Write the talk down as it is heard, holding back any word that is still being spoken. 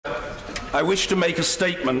I wish to make a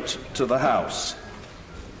statement to the House.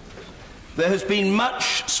 There has been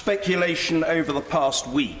much speculation over the past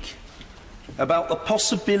week about the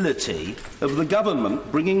possibility of the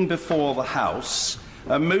government bringing before the House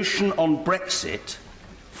a motion on Brexit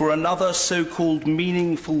for another so-called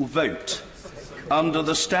meaningful vote under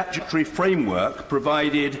the statutory framework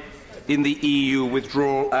provided in the EU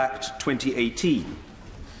Withdrawal Act 2018.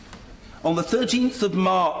 On the 13th of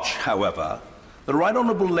March, however, the Right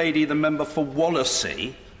Honourable Lady, the member for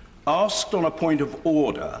Wallasey, asked on a point of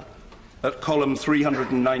order at column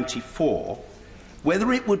 394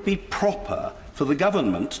 whether it would be proper for the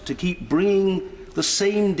government to keep bringing the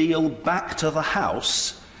same deal back to the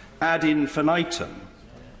House ad infinitum.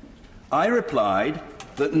 I replied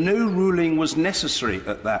that no ruling was necessary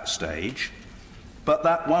at that stage, but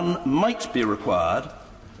that one might be required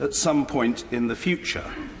at some point in the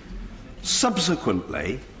future.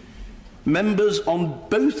 Subsequently, members on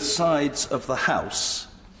both sides of the House,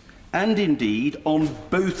 and indeed on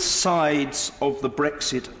both sides of the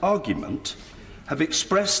Brexit argument, have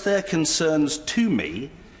expressed their concerns to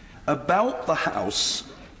me about the House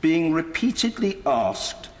being repeatedly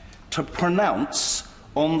asked to pronounce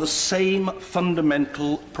on the same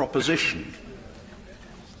fundamental proposition.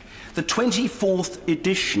 The 24th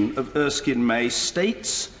edition of Erskine May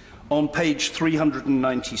states on page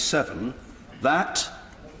 397 that,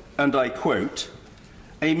 and I quote,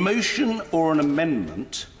 "A motion or an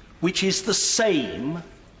amendment which is the same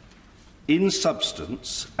in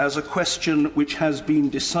substance as a question which has been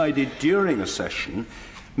decided during a session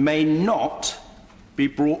may not be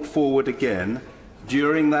brought forward again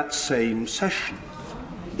during that same session."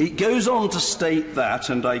 It goes on to state that,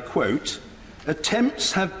 and I quote,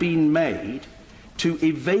 "Attempts have been made to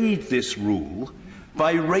evade this rule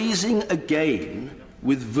by raising again,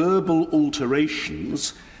 with verbal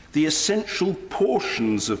alterations, the essential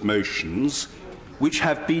portions of motions which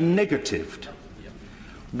have been negatived.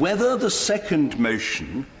 Whether the second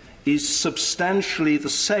motion is substantially the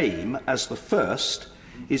same as the first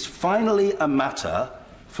is finally a matter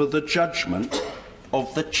for the judgment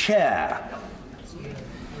of the Chair."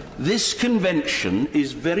 This convention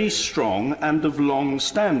is very strong and of long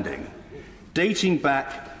standing, dating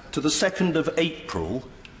back to the 2nd of April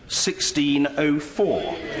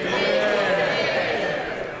 1604.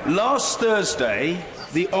 Last Thursday,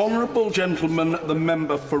 the Honourable Gentleman, the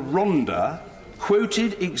member for Rhondda,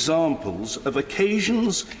 quoted examples of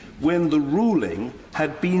occasions when the ruling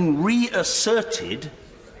had been reasserted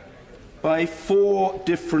by 4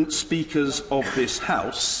 different speakers of this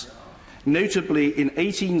House, notably in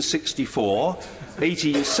 1864,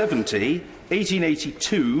 1870,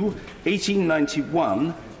 1882,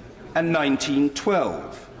 1891 and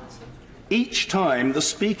 1912. Each time the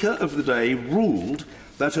Speaker of the day ruled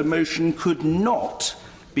that a motion could not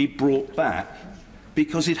be brought back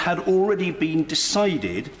because it had already been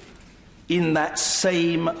decided in that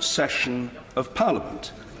same session of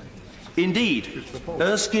Parliament. Indeed,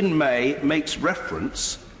 Erskine May makes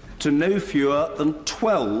reference to no fewer than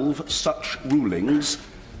 12 such rulings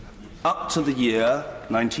up to the year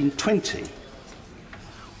 1920.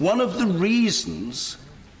 One of the reasons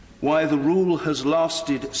why the rule has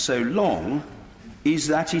lasted so long is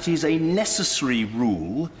that it is a necessary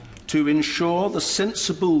rule to ensure the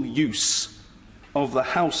sensible use of the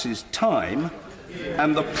House's time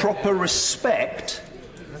and the proper respect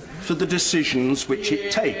for the decisions which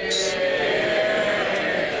it takes.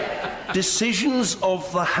 Decisions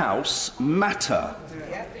of the House matter.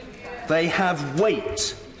 They have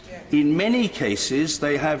weight. In many cases,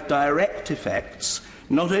 they have direct effects,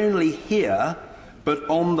 not only here, but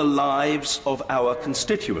on the lives of our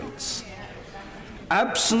constituents.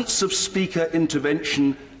 Absence of Speaker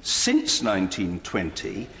intervention since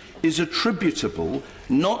 1920 is attributable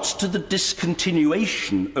not to the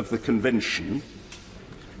discontinuation of the Convention,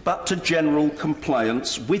 but to general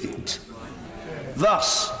compliance with it.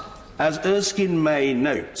 Thus, as Erskine May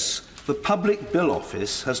notes, the Public Bill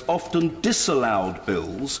Office has often disallowed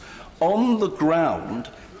bills on the ground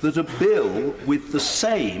that a bill with the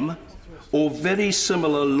same or very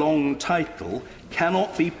similar long title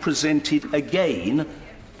cannot be presented again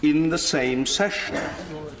in the same session.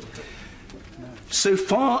 So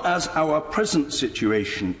far as our present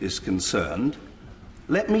situation is concerned,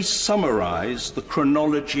 let me summarise the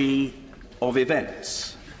chronology of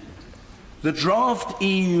events. The draft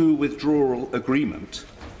EU withdrawal agreement,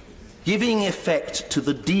 giving effect to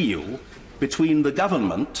the deal between the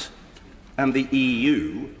government and the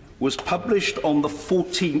EU, was published on the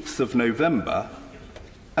 14th of November,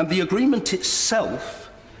 and the agreement itself,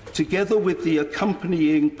 together with the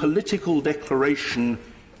accompanying political declaration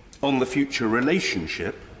on the future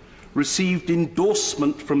relationship, received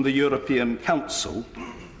endorsement from the European Council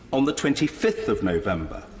on the 25th of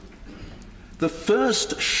November. The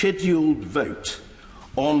first scheduled vote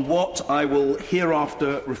on what I will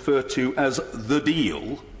hereafter refer to as the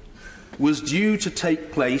deal was due to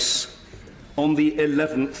take place on the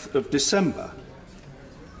 11th of December.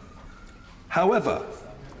 However,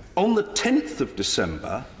 on the 10th of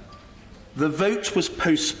December, the vote was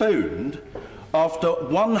postponed after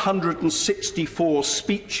 164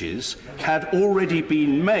 speeches had already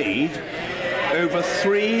been made over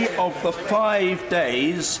 3 of the 5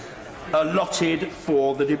 days allotted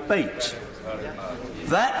for the debate.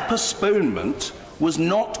 That postponement was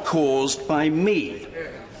not caused by me,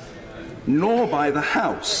 nor by the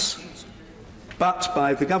House, but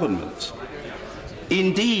by the government.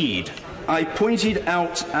 Indeed, I pointed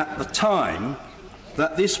out at the time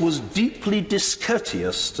that this was deeply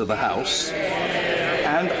discourteous to the House,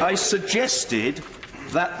 and I suggested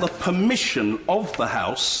that the permission of the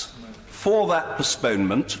House for that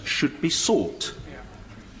postponement should be sought.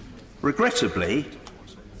 Regrettably,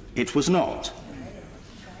 it was not.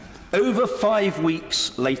 Over 5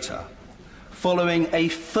 weeks later, following a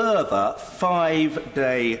further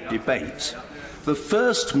 5-day debate, the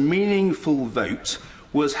first meaningful vote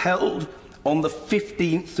was held on the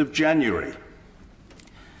 15th of January,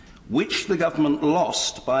 which the government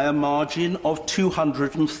lost by a margin of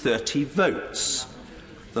 230 votes,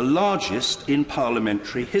 the largest in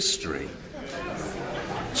parliamentary history.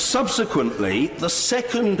 Subsequently, the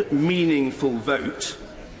second meaningful vote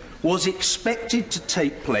was expected to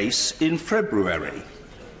take place in February,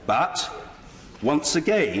 but once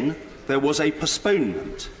again there was a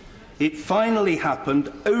postponement. It finally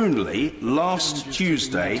happened only last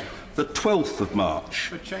Tuesday, the 12th of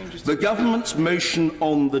March. The government's motion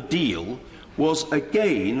on the deal was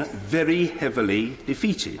again very heavily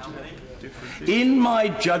defeated. In my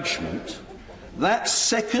judgment, that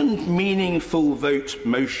second meaningful vote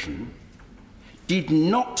motion did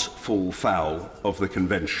not fall foul of the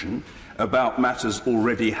Convention about matters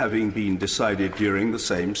already having been decided during the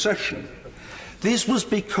same session. This was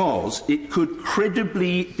because it could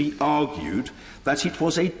credibly be argued that it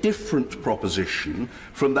was a different proposition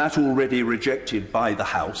from that already rejected by the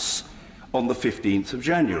House on the 15th of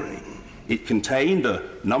January. It contained a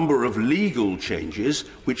number of legal changes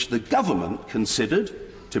which the government considered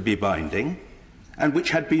to be binding and which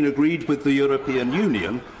had been agreed with the European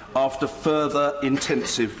Union after further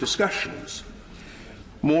intensive discussions.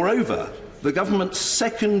 Moreover, the government's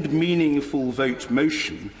second meaningful vote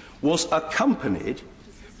motion was accompanied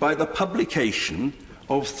by the publication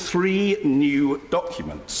of 3 new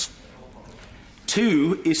documents,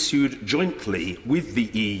 2 issued jointly with the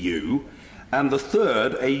EU, and the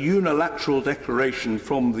third a unilateral declaration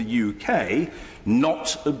from the UK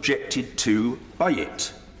not objected to by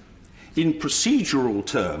it. In procedural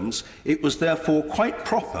terms, it was therefore quite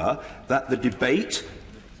proper that the debate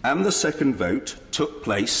and the second vote took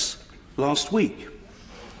place last week.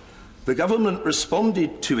 The government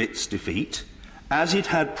responded to its defeat, as it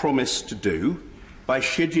had promised to do, by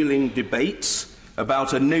scheduling debates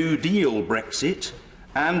about a no-deal Brexit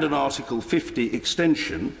and an Article 50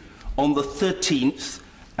 extension on the 13th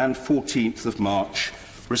and 14th of March,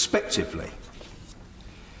 respectively.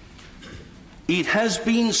 It has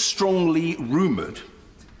been strongly rumoured,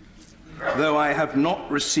 though I have not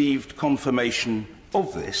received confirmation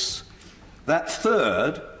of this, that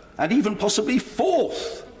third and even possibly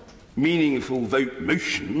fourth meaningful vote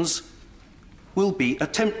motions will be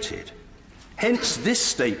attempted. Hence this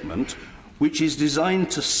statement, which is designed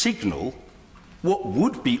to signal what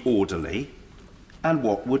would be orderly and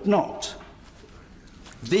what would not.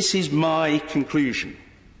 This is my conclusion.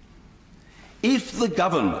 If the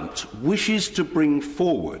government wishes to bring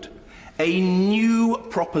forward a new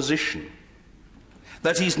proposition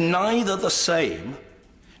that is neither the same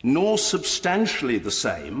nor substantially the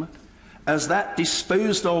same as that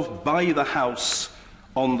disposed of by the House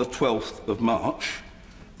on the 12th of March,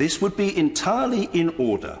 this would be entirely in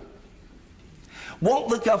order. What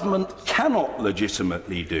the government cannot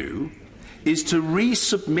legitimately do is to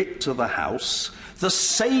resubmit to the House the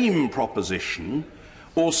same proposition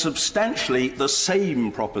or substantially the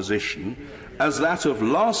same proposition as that of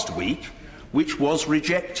last week, which was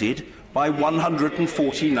rejected by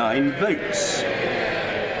 149 votes.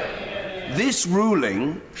 This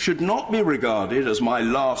ruling should not be regarded as my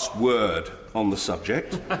last word on the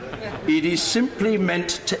subject. It is simply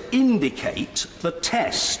meant to indicate the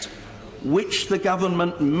test which the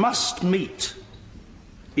government must meet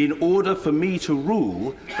in order for me to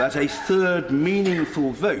rule that a third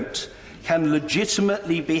meaningful vote can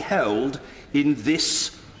legitimately be held in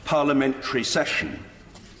this parliamentary session.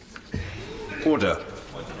 Order.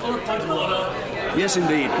 Yes,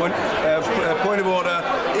 indeed. Point of order.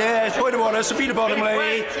 Yes, point of order. Sir Peter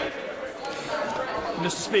Bottomley.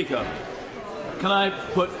 Mr. Speaker, can I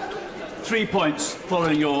put 3 points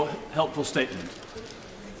following your helpful statement?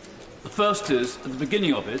 The first is, at the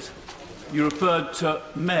beginning of it, you referred to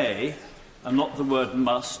may and not the word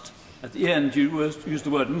must. At the end, you used the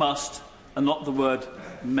word must and not the word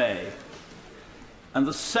may. And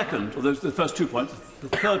the second, or the first 2 points, the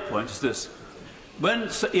third point is this. When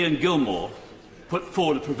Sir Ian Gilmore put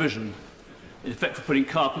forward a provision, in effect for putting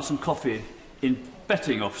carpets and coffee in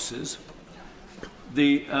betting offices,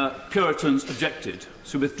 the Puritans objected,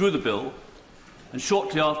 so withdrew the bill, and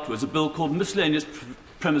shortly afterwards a bill called Miscellaneous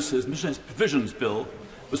Provisions Bill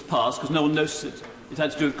was passed because no one noticed it. It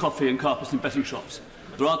had to do with coffee and carpets in betting shops.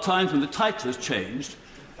 There are times when the title has changed,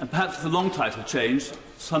 and perhaps if the long title changed,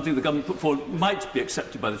 something the government put forward might be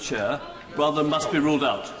accepted by the chair, rather than must be ruled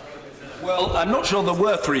out. Well, I'm not sure there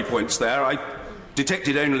were 3 points there. I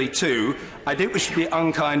detected only 2. I don't wish to be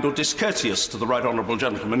unkind or discourteous to the right honourable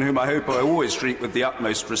gentleman, whom I hope I always treat with the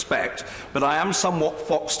utmost respect, but I am somewhat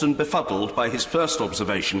foxed and befuddled by his first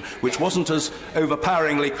observation, which wasn't as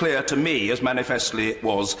overpoweringly clear to me as manifestly it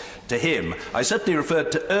was to him. I certainly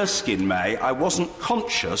referred to Erskine May. I wasn't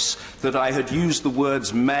conscious that I had used the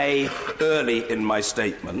words may early in my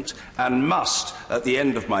statement and must at the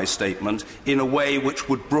end of my statement in a way which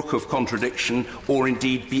would brook of contradiction or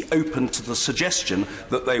indeed be open to the suggestion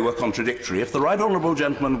that they were contradictory. If the right honourable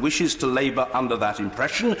gentleman wishes to labour under that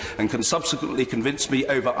impression and can subsequently convince me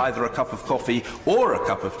over either a cup of coffee or a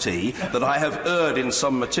cup of tea that I have erred in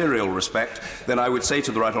some material respect, then I would say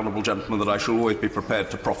to the right honourable gentleman that I shall always be prepared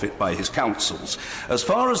to profit by his counsels. As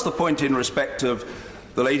far as the point in respect of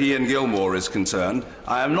the Lady Ian Gilmore is concerned,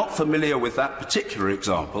 I am not familiar with that particular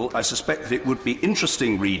example. I suspect that it would be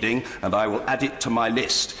interesting reading, and I will add it to my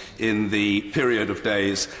list in the period of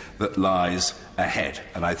days that lies ahead.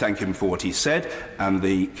 And I thank him for what he said and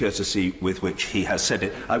the courtesy with which he has said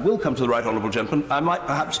it. I will come to the right honourable gentleman. I might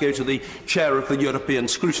perhaps go to the chair of the European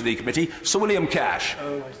Scrutiny Committee, Sir William Cash.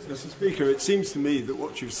 Mr. Speaker, it seems to me that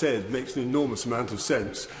what you've said makes an enormous amount of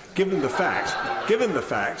sense, given the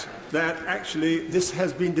fact that actually this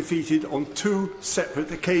has been defeated on 2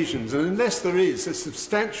 separate occasions, and unless there is a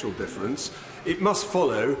substantial difference, it must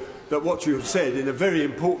follow that what you have said in a very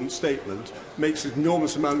important statement makes an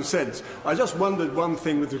enormous amount of sense. I just wondered one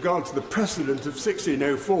thing with regard to the precedent of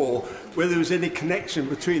 1604, whether there was any connection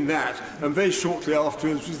between that and very shortly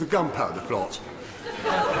afterwards was the gunpowder plot.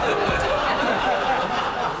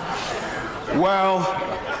 Well,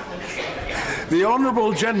 the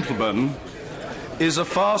honourable gentleman is a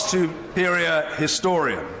far superior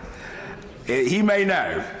historian. He may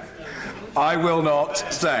know. I will not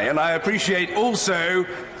say. And I appreciate also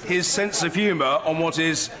his sense of humour on what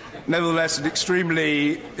is nevertheless an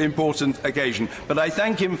extremely important occasion. But I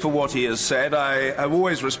thank him for what he has said. I have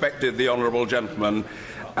always respected the honourable gentleman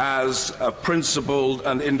as a principled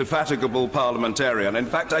and indefatigable parliamentarian. In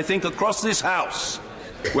fact, I think across this House,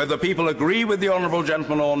 whether people agree with the honourable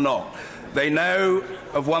gentleman or not, they know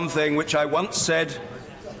of one thing which I once said,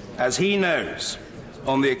 as he knows,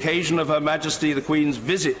 on the occasion of Her Majesty the Queen's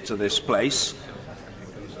visit to this place,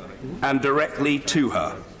 and directly to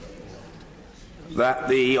her, that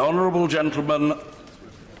the honourable gentleman,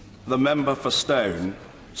 the member for Stone,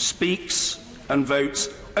 speaks and votes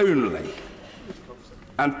only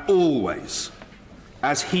and always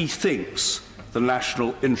as he thinks the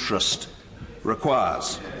national interest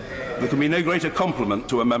requires. There can be no greater compliment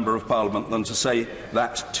to a Member of Parliament than to say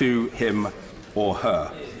that to him or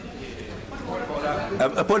her.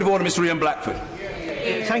 A point of order, Mr. Ian Blackford.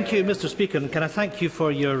 Thank you, Mr. Speaker, and can I thank you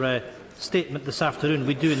for your statement this afternoon.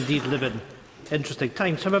 We do indeed live in interesting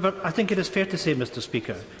times. However, I think it is fair to say, Mr.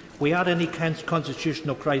 Speaker, we are in a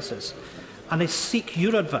constitutional crisis, and I seek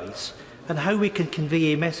your advice on how we can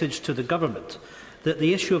convey a message to the government that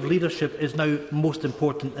the issue of leadership is now most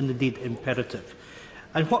important and indeed imperative.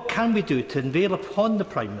 And what can we do to unveil upon the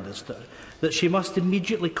Prime Minister that she must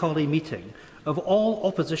immediately call a meeting of all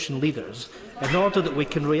opposition leaders in order that we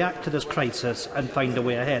can react to this crisis and find a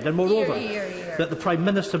way ahead? And moreover, that the Prime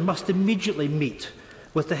Minister must immediately meet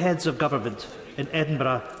with the heads of government in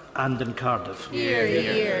Edinburgh and in Cardiff.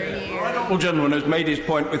 The honourable gentleman has made his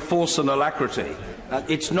point with force and alacrity.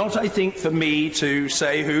 It's not, I think, for me to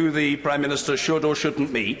say who the Prime Minister should or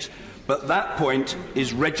shouldn't meet, but that point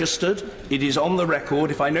is registered, it is on the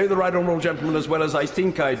record. If I know the right honourable gentleman as well as I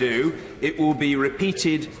think I do, it will be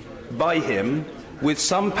repeated by him with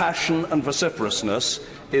some passion and vociferousness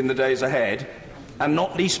in the days ahead, and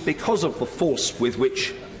not least because of the force with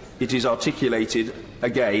which it is articulated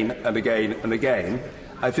again and again and again.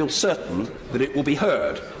 I feel certain that it will be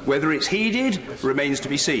heard. Whether it's heeded remains to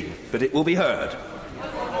be seen, but it will be heard.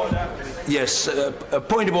 Yes, a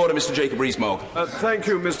point of order, Mr. Jacob Rees-Mogg. Thank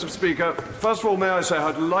you, Mr. Speaker. First of all, may I say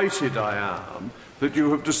how delighted I am that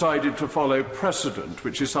you have decided to follow precedent,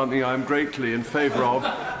 which is something I am greatly in favour of.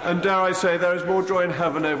 And dare I say, there is more joy in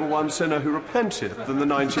heaven over one sinner who repenteth than the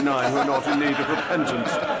 99 who are not in need of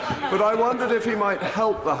repentance. But I wondered if he might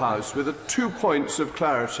help the House with 2 points of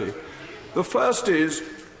clarity. The first is,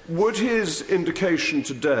 would his indication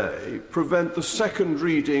today prevent the second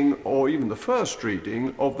reading, or even the first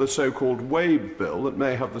reading, of the so-called Wade Bill that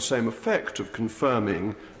may have the same effect of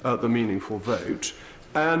confirming the meaningful vote?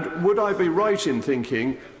 And would I be right in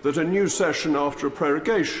thinking that a new session after a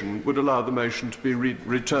prorogation would allow the motion to be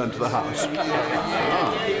returned to the House?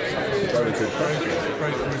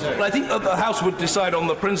 Well, I think that the House would decide on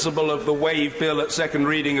the principle of the Wave Bill at second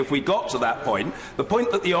reading if we got to that point. The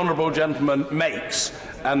point that the honourable gentleman makes,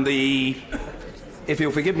 and the, if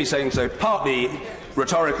you'll forgive me saying so, partly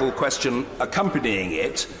rhetorical question accompanying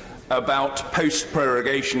it about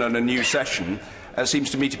post-prorogation and a new session, seems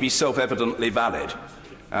to me to be self-evidently valid.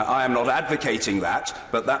 I am not advocating that,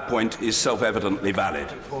 but that point is self-evidently valid.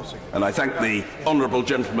 And I thank the honourable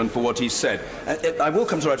gentleman for what he said. I will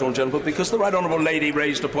come to the right honourable gentleman, because the right honourable lady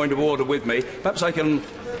raised a point of order with me. Perhaps I can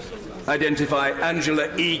identify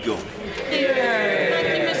Angela Eagle. Thank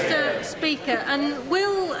you, Mr. Speaker. And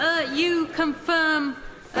will you confirm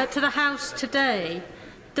to the House today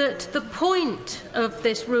that the point of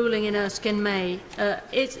this ruling in Erskine May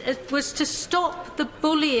it was to stop the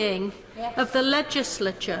bullying of the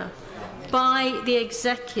legislature by the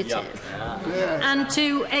executive and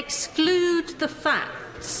to exclude the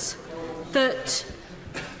facts that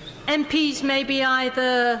MPs may be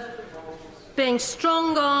either being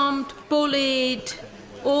strong-armed, bullied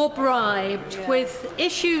or bribed with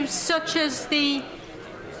issues such as the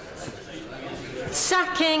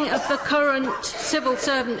sacking of the current civil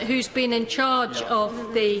servant who's been in charge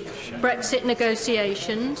of the Brexit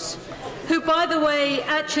negotiations, who, by the way,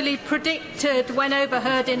 actually predicted when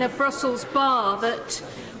overheard in a Brussels bar that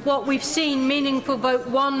what we've seen, meaningful vote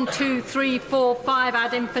 1, 2, 3, 4, 5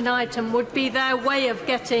 ad infinitum, would be their way of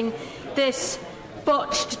getting this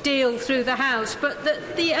botched deal through the House, but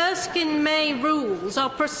that the Erskine May rules are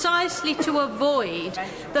precisely to avoid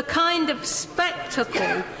the kind of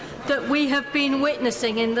spectacle that we have been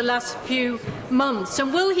witnessing in the last few months.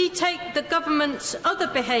 And will he take the government's other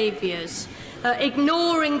behaviours,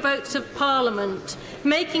 ignoring votes of Parliament,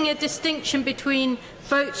 making a distinction between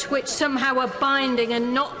votes which somehow are binding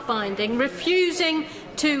and not binding, refusing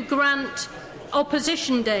to grant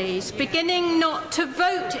opposition days, beginning not to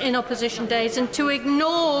vote in opposition days, and to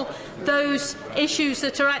ignore those issues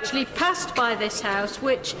that are actually passed by this House,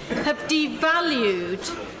 which have devalued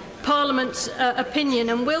Parliament's opinion?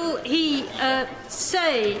 And will he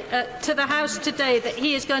say to the House today that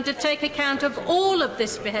he is going to take account of all of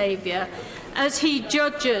this behaviour as he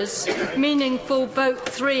judges meaningful vote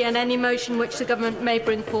 3 and any motion which the government may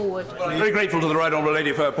bring forward? Well, I'm very grateful to the right honourable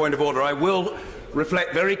lady for her point of order. I will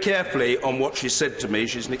reflect very carefully on what she said to me.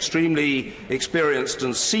 She's an extremely experienced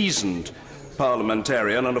and seasoned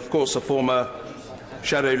parliamentarian, and of course a former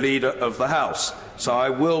shadow leader of the House. So I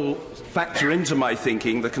will factor into my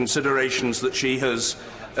thinking the considerations that she has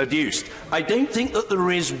adduced. I don't think that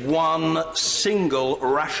there is one single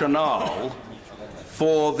rationale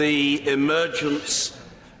for the emergence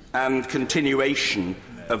and continuation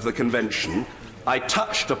of the Convention. I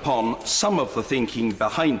touched upon some of the thinking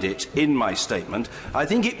behind it in my statement. I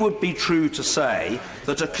think it would be true to say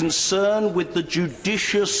that a concern with the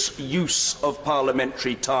judicious use of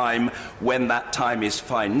parliamentary time when that time is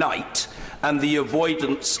finite and the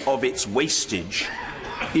avoidance of its wastage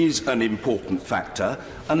is an important factor.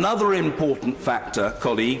 Another important factor,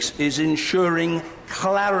 colleagues, is ensuring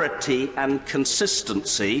clarity and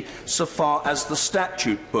consistency so far as the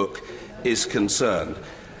statute book is concerned.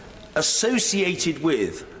 Associated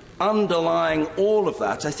with, underlying all of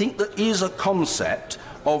that, I think there is a concept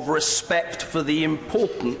of respect for the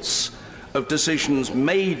importance of decisions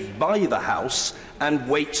made by the House and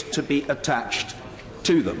weight to be attached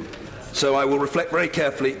to them. So I will reflect very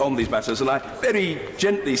carefully on these matters, and I very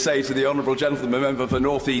gently say to the honourable gentleman, member for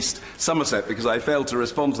North East Somerset, because I failed to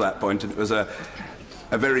respond to that point, and it was a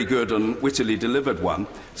very good and wittily delivered one.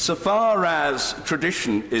 So far as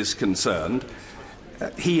tradition is concerned,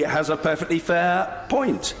 he has a perfectly fair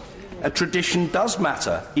point. A tradition does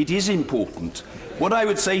matter. It is important. What I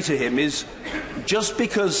would say to him is, just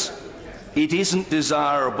because it isn't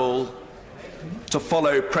desirable to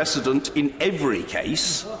follow precedent in every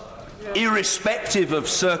case, irrespective of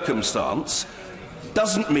circumstance,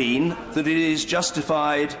 doesn't mean that it is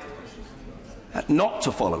justified not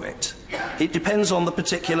to follow it. It depends on the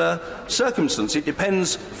particular circumstance. It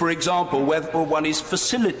depends, for example, whether one is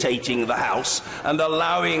facilitating the House and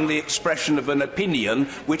allowing the expression of an opinion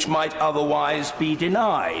which might otherwise be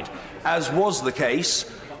denied, as was the case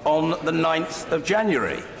on the 9th of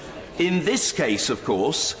January. In this case, of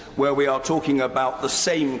course, where we are talking about the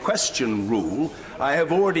same question rule, I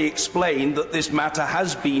have already explained that this matter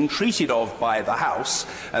has been treated of by the House,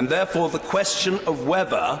 and therefore the question of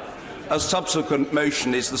whether a subsequent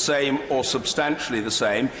motion is the same or substantially the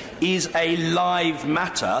same is a live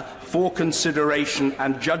matter for consideration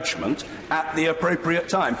and judgment at the appropriate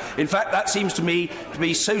time. In fact, that seems to me to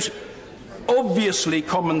be so obviously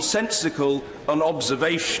commonsensical an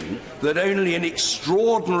observation that only an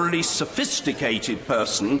extraordinarily sophisticated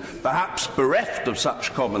person, perhaps bereft of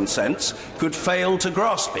such common sense, could fail to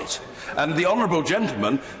grasp it. And the honourable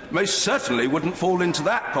gentleman most certainly wouldn't fall into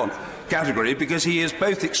that category, because he is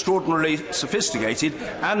both extraordinarily sophisticated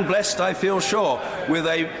and blessed, I feel sure, with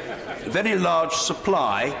a very large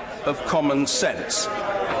supply of common sense.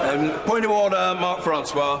 Point of order, Mark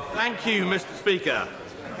Francois. Thank you, Mr. Speaker.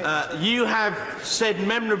 You have said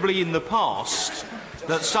memorably in the past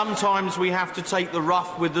that sometimes we have to take the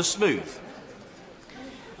rough with the smooth.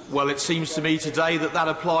 Well, it seems to me today that that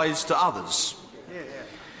applies to others.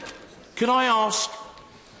 Can I ask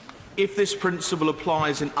if this principle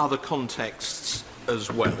applies in other contexts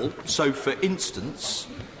as well? So, for instance,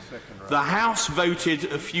 the House voted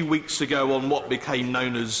a few weeks ago on what became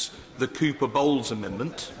known as the Cooper-Bowles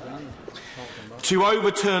Amendment to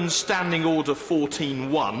overturn Standing Order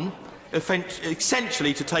 14.1,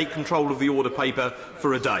 essentially to take control of the order paper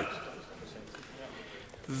for a day.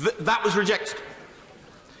 That was rejected.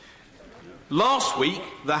 Last week,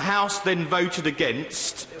 the House then voted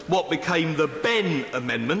against what became the Benn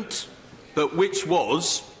Amendment, but which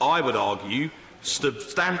was, I would argue,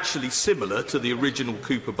 substantially similar to the original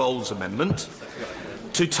Cooper-Bowles Amendment,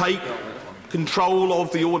 to take control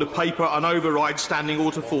of the order paper and override Standing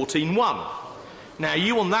Order 14.1. Now,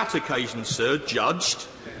 you on that occasion, sir, judged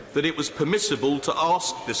that it was permissible to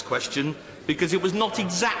ask this question because it was not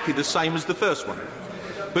exactly the same as the first one.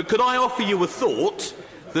 But could I offer you a thought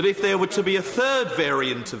that if there were to be a third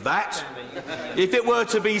variant of that, if it were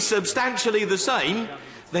to be substantially the same,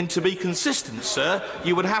 then to be consistent, sir,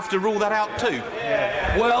 you would have to rule that out too.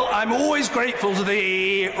 Well, I'm always grateful to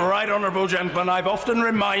the right honourable gentleman. I've often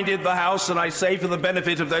reminded the House, and I say for the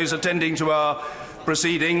benefit of those attending to our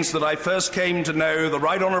proceedings, that I first came to know the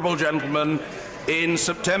right honourable gentleman in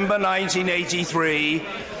September 1983,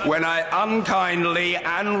 when I unkindly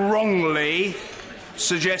and wrongly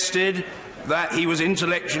suggested that he was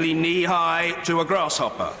intellectually knee-high to a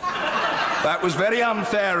grasshopper. That was very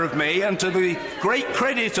unfair of me, and to the great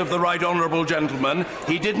credit of the right honourable gentleman,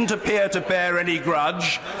 he didn't appear to bear any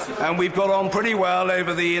grudge, and we've got on pretty well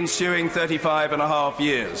over the ensuing 35.5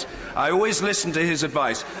 years. I always listen to his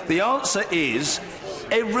advice. The answer is,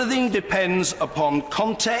 everything depends upon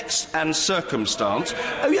context and circumstance.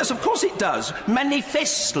 Oh yes, of course it does.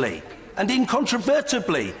 Manifestly and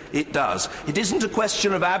incontrovertibly it does. It isn't a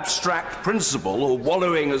question of abstract principle or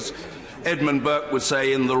wallowing, as Edmund Burke would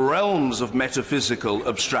say, in the realms of metaphysical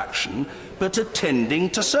abstraction, but attending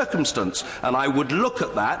to circumstance. And I would look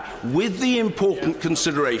at that with the important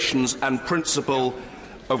considerations and principle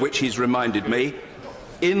of which he's reminded me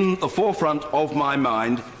in the forefront of my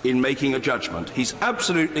mind in making a judgment. He's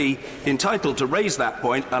absolutely entitled to raise that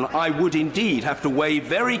point, and I would indeed have to weigh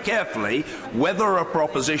very carefully whether a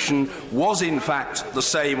proposition was in fact the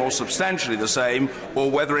same or substantially the same,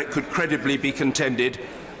 or whether it could credibly be contended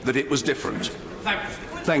that it was different.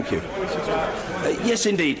 Thank you. Yes,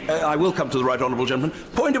 indeed. I will come to the right honourable gentleman.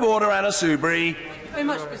 Point of order, Anna Soubry. Very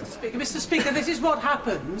much, Mr. Speaker. Mr. Speaker, this is what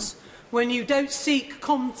happens when you don't seek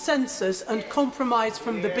consensus and compromise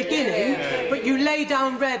from the beginning, but you lay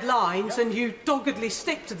down red lines and you doggedly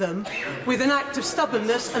stick to them with an act of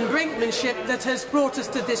stubbornness and brinkmanship that has brought us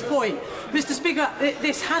to this point. Mr. Speaker,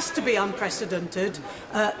 this has to be unprecedented,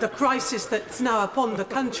 the crisis that's now upon the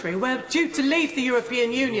country. We're due to leave the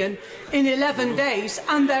European Union in 11 days,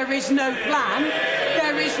 and there is no plan,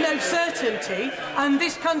 there is no certainty, and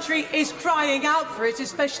this country is crying out for it,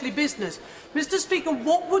 especially business. Mr. Speaker,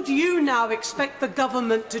 what would you you now expect the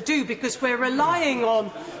government to do? Because we're relying on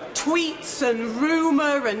tweets and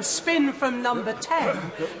rumour and spin from number 10.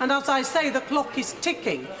 And as I say, the clock is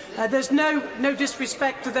ticking. There's no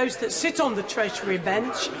disrespect to those that sit on the Treasury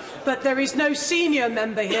bench, but there is no senior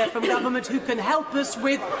member here from government who can help us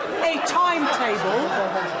with a timetable.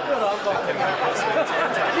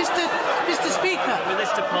 Mr. Speaker. With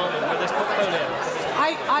this department, with this portfolio.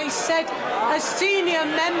 I said a senior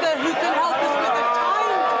member who can help us with a timetable.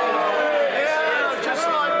 Yeah, just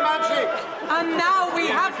like magic. And now we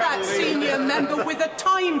have that senior member with a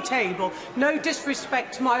timetable. No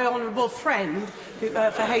disrespect to my honourable friend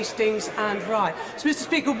for Hastings and Rye. So, Mr.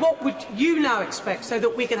 Speaker, what would you now expect so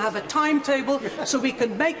that we can have a timetable, so we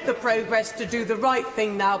can make the progress to do the right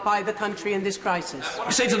thing now by the country in this crisis?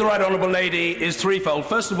 I say to the Right Honourable Lady is threefold.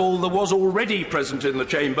 First of all, there was already present in the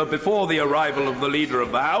chamber before the arrival of the Leader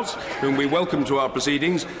of the House, whom we welcome to our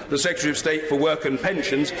proceedings, the Secretary of State for Work and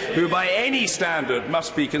Pensions, who by any standard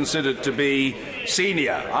must be considered to be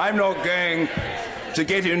senior. I'm not going to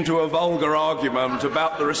get into a vulgar argument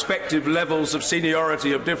about the respective levels of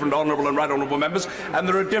seniority of different honourable and right honourable members, and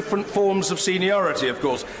there are different forms of seniority, of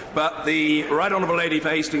course. But the Right Honourable Lady for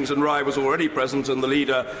Hastings and Rye was already present, and the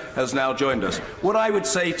Leader has now joined us. What I would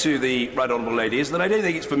say to the Right Honourable Lady is that I don't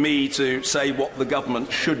think it's for me to say what the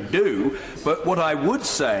government should do, but what I would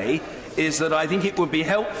say is that I think it would be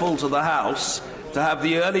helpful to the House to have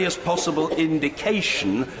the earliest possible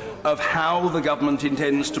indication of how the government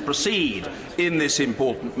intends to proceed in this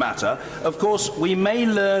important matter. Of course, we may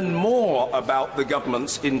learn more about the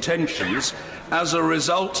government's intentions as a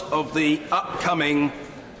result of the upcoming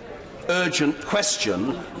urgent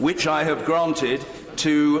question, which I have granted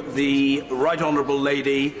to the Right Honourable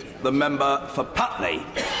Lady, the member for Putney.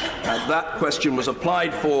 That question was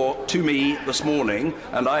applied for to me this morning,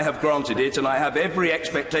 and I have granted it, and I have every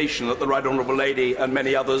expectation that the Right Honourable Lady and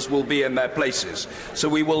many others will be in their places. So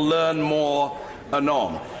we will learn more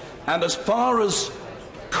anon. And as far as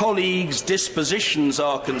colleagues' dispositions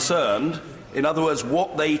are concerned, in other words,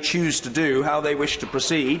 what they choose to do, how they wish to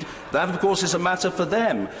proceed, that, of course, is a matter for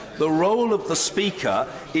them. The role of the Speaker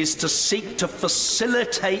is to seek to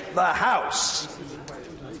facilitate the House,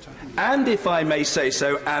 and, if I may say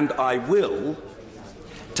so, and I will,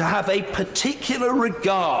 to have a particular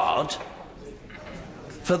regard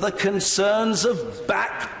for the concerns of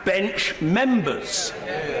backbench members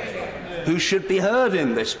who should be heard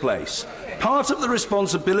in this place. Part of the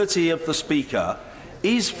responsibility of the Speaker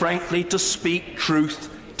is, frankly, to speak truth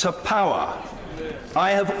to power.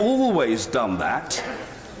 I have always done that,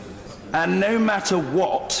 and no matter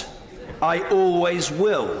what, I always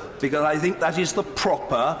will, because I think that is the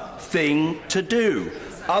proper thing to do.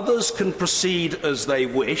 Others can proceed as they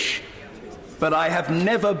wish, but I have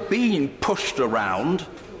never been pushed around,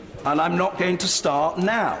 and I'm not going to start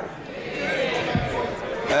now.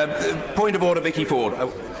 Point of order, Vicky Ford.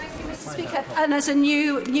 Speaker, and as a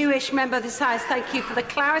newish member of this House, thank you for the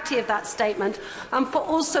clarity of that statement and for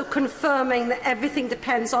also confirming that everything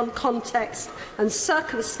depends on context and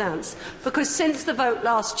circumstance, because since the vote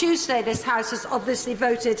last Tuesday, this House has obviously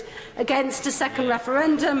voted against a second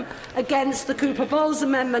referendum, against the Cooper-Bowles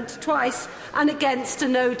Amendment twice, and against a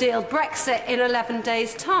no-deal Brexit in 11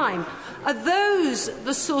 days' time. Are those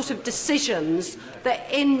the sort of decisions that,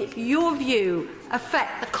 in your view,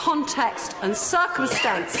 affect the context and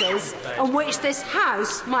circumstances on which this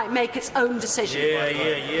House might make its own decision?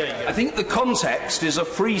 I think the context is a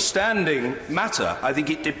freestanding matter. I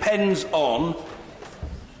think it depends on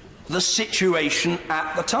the situation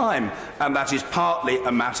at the time, and that is partly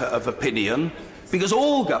a matter of opinion, because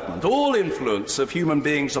all government, all influence of human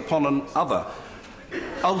beings upon another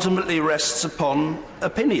ultimately rests upon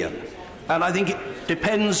opinion. And I think it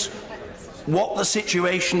depends what the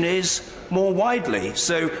situation is more widely.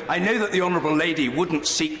 So I know that the Honourable Lady wouldn't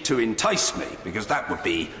seek to entice me, because that would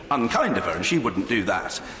be unkind of her, and she wouldn't do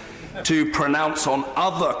that, to pronounce on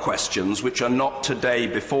other questions which are not today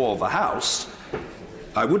before the House.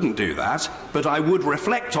 I wouldn't do that, but I would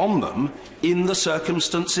reflect on them in the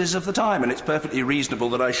circumstances of the time, and it's perfectly reasonable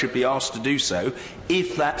that I should be asked to do so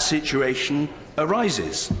if that situation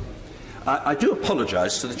arises. I do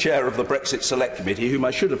apologise to the chair of the Brexit Select Committee, whom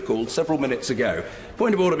I should have called several minutes ago.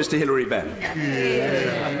 Point of order, Mr. Hilary Benn.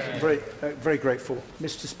 I'm very grateful.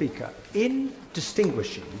 Mr. Speaker, in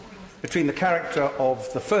distinguishing between the character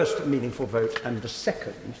of the first meaningful vote and the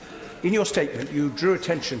second, in your statement you drew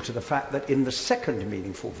attention to the fact that in the second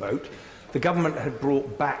meaningful vote, the government had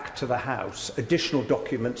brought back to the House additional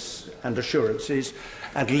documents and assurances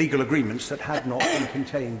and legal agreements that had not been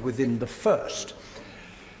contained within the first.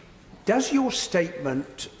 Does your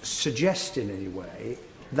statement suggest in any way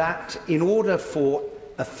that in order for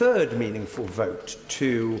a third meaningful vote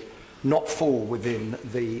to not fall within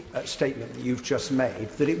the statement that you've just made,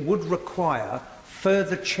 that it would require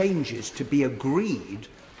further changes to be agreed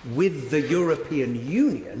with the European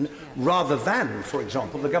Union, rather than, for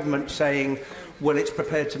example, the government saying, well, it's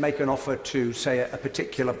prepared to make an offer to, say, a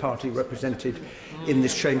particular party represented in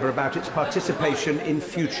this chamber about its participation in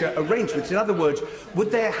future arrangements. In other words,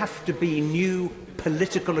 would there have to be new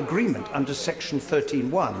political agreement under Section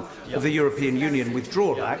 13(1) of the European Union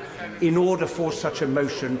Withdrawal Act in order for such a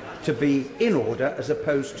motion to be in order as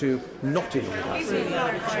opposed to not in order?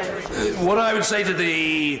 What I would say to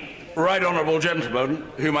the right honourable gentleman,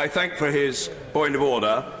 whom I thank for his point of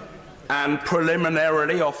order, and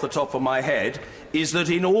preliminarily off the top of my head, is that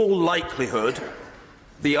in all likelihood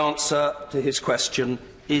the answer to his question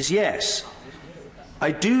is yes.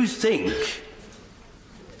 I do think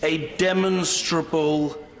a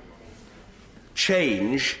demonstrable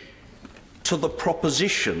change to the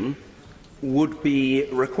proposition would be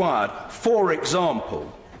required. For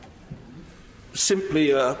example,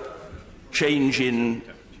 simply a change in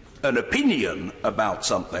an opinion about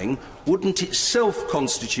something wouldn't itself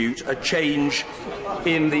constitute a change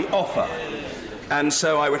in the offer. And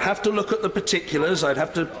so I would have to look at the particulars, I'd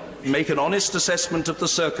have to make an honest assessment of the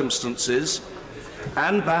circumstances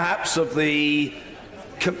and perhaps of the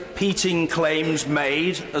competing claims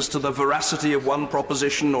made as to the veracity of one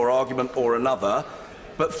proposition or argument or another.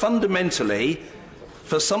 But fundamentally,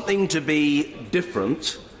 for something to be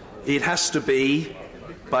different, it has to be,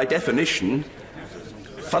 by definition,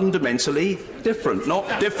 fundamentally different.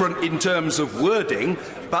 Not different in terms of wording,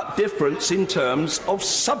 but difference in terms of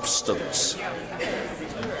substance.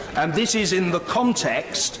 And this is in the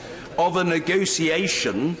context of a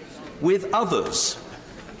negotiation with others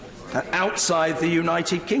outside the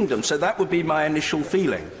United Kingdom. So that would be my initial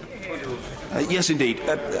feeling. Yes, indeed.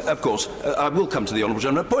 Of course. I will come to the Honourable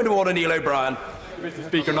Gentleman. Point of order, Neil O'Brien. Mr.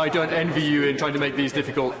 Speaker, and I don't envy you in trying to make these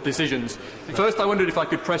difficult decisions. First, I wondered if I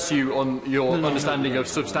could press you on your understanding of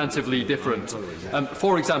substantively different.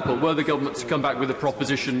 For example, were the government to come back with a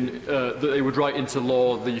proposition that they would write into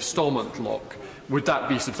law the Stormont lock, would that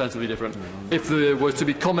be substantively different? If there was to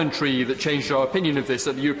be commentary that changed our opinion of this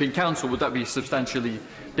at the European Council, would that be substantially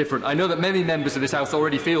different? I know that many members of this House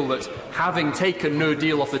already feel that having taken no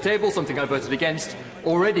deal off the table, something I voted against,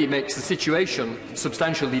 already makes the situation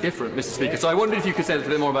substantially different, Mr. Speaker. So I wondered if you could say a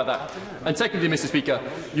little bit more about that. And secondly, Mr. Speaker,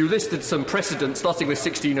 you listed some precedents, starting with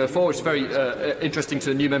 1604, which is very interesting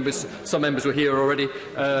to new members. Some members were here already.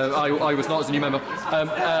 I was not as a new member.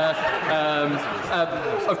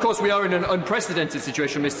 Of course, we are in an unprecedented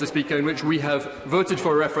situation, Mr. Speaker, in which we have voted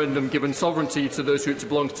for a referendum, given sovereignty to those who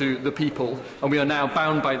belong to the people, and we are now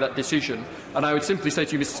bound by that decision. And I would simply say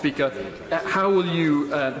to you, Mr. Speaker, how will you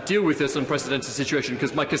deal with this unprecedented situation?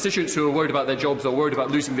 Because my constituents who are worried about their jobs or worried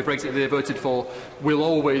about losing the Brexit they voted for will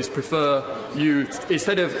always prefer you,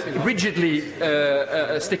 instead of rigidly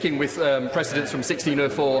sticking with precedents from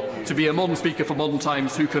 1604, to be a modern speaker for modern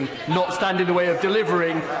times who can not stand in the way of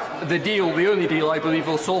delivering the deal, the only deal I believe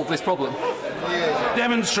will solve this problem.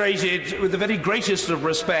 Demonstrated with the very greatest of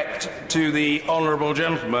respect to the honourable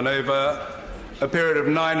gentleman over a period of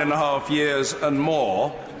 9.5 years and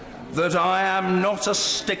more, that I am not a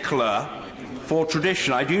stickler for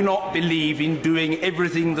tradition. I do not believe in doing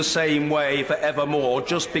everything the same way forevermore,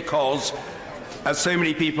 just because, as so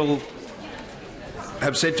many people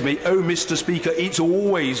have said to me, "Oh, Mr. Speaker, it's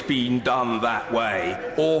always been done that way,"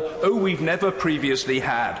 or "Oh, we've never previously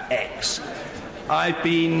had X." I've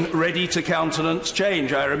been ready to countenance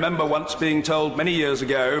change. I remember once being told many years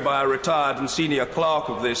ago by a retired and senior clerk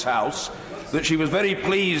of this House that she was very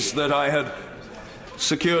pleased that I had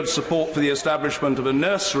secured support for the establishment of a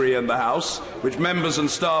nursery in the House, which members and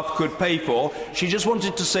staff could pay for. She just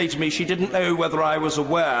wanted to say to me she didn't know whether I was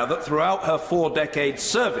aware that throughout her 4-decade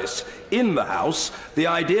service in the House, the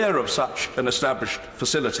idea of such an established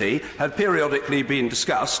facility had periodically been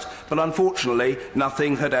discussed, but unfortunately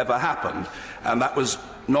nothing had ever happened. And that was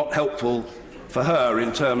not helpful for her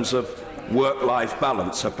in terms of work-life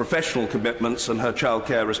balance, her professional commitments and her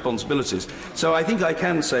childcare responsibilities. So I think I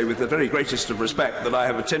can say with the very greatest of respect that I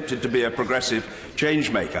have attempted to be a progressive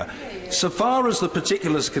change-maker. So far as the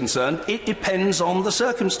particulars are concerned, it depends on the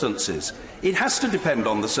circumstances. It has to depend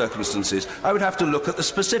on the circumstances. I would have to look at the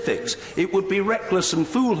specifics. It would be reckless and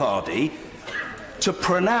foolhardy to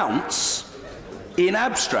pronounce in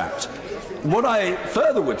abstract. What I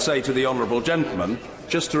further would say to the honourable gentleman,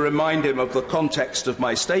 just to remind him of the context of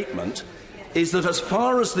my statement, is that as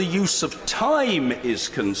far as the use of time is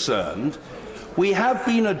concerned, we have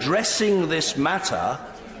been addressing this matter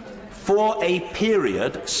for a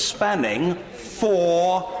period spanning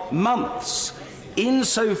 4 months.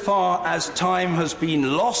 insofar as time has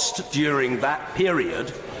been lost during that period,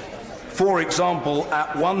 for example,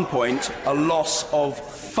 at one point, a loss of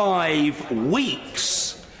 5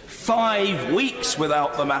 weeks, 5 weeks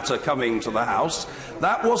without the matter coming to the House,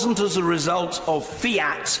 that wasn't as a result of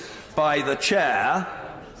fiat by the Chair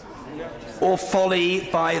or folly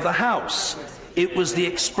by the House. It was the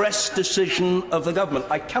express decision of the government.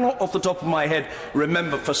 I cannot, off the top of my head,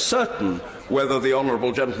 remember for certain whether the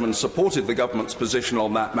honourable gentleman supported the government's position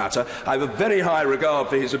on that matter. I have a very high regard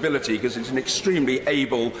for his ability because he's an extremely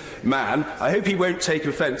able man. I hope he won't take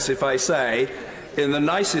offence if I say, in the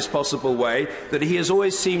nicest possible way, that he has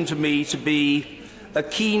always seemed to me to be a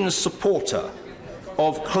keen supporter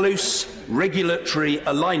of close regulatory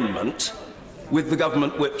alignment with the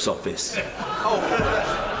government whip's office.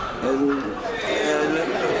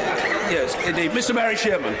 Yes, indeed. Mr. Mary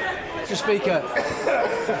Shearman. Mr. Speaker,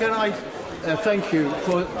 can I thank you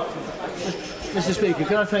for... Mr. Speaker,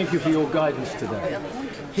 can I thank you for your guidance today?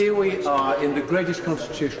 Here we are in the greatest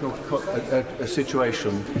constitutional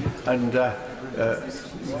situation and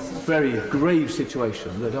very grave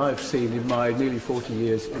situation that I've seen in my nearly 40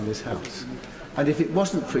 years in this House. And if it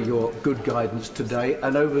wasn't for your good guidance today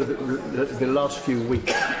and over the last few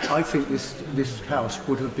weeks, I think this House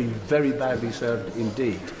would have been very badly served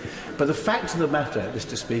indeed. But the fact of the matter,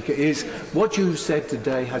 Mr. Speaker, is what you've said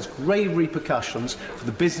today has grave repercussions for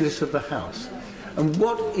the business of the House. And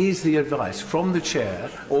what is the advice from the Chair,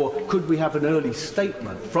 or could we have an early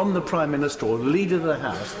statement from the Prime Minister or the Leader of the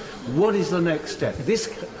House? What is the next step?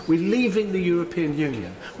 We're leaving the European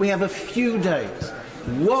Union. We have a few days.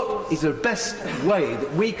 What is the best way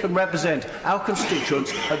that we can represent our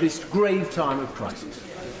constituents at this grave time of crisis?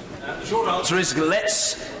 Short answer is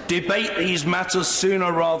let's debate these matters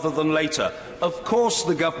sooner rather than later. Of course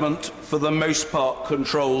the government, for the most part,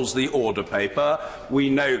 controls the order paper. We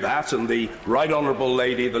know that, and the Right Honourable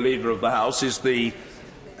Lady, the Leader of the House, is the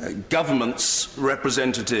government's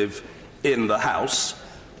representative in the House.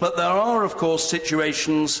 But there are, of course,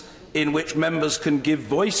 situations in which members can give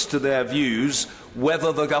voice to their views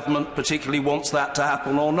whether the government particularly wants that to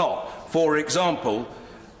happen or not. For example,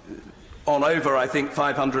 on over, I think,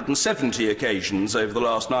 570 occasions over the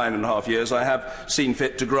last 9.5 years, I have seen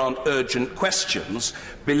fit to grant urgent questions,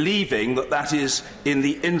 believing that that is in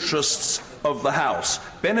the interests of the House,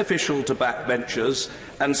 beneficial to backbenchers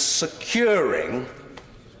and securing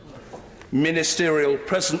ministerial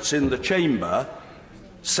presence in the chamber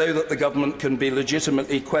so that the government can be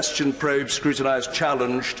legitimately questioned, probed, scrutinised,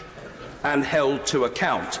 challenged and held to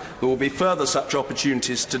account. There will be further such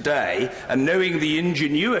opportunities today, and knowing the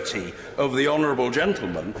ingenuity of the honourable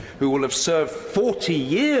gentleman, who will have served 40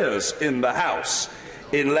 years in the House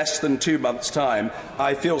in less than 2 months' time,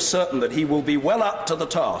 I feel certain that he will be well up to the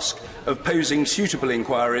task of posing suitable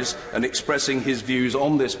inquiries and expressing his views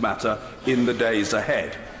on this matter in the days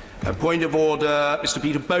ahead. A point of order, Mr.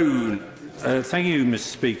 Peter Bone. Thank you, Mr.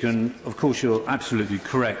 Speaker. And of course, you're absolutely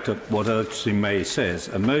correct at what Urgency May says.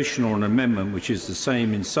 A motion or an amendment which is the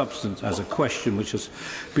same in substance as a question which has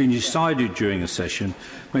been decided during a session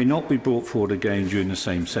may not be brought forward again during the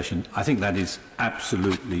same session. I think that is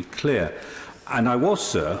absolutely clear. And I was,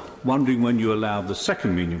 sir, wondering when you allowed the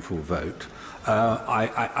second meaningful vote.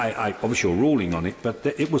 Obviously, you're ruling on it, but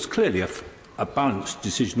it was clearly a balanced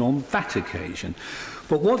decision on that occasion.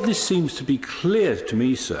 But what this seems to be clear to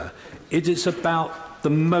me, sir, is about the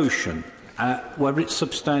motion, whether it's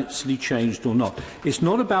substantially changed or not. It's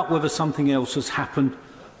not about whether something else has happened.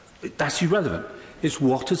 That's irrelevant. It's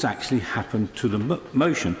what has actually happened to the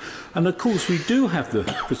motion. And, of course, we do have the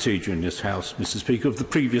procedure in this House, Mr. Speaker, of the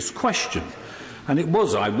previous question. And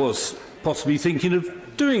I was possibly thinking of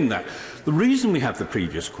doing that. The reason we have the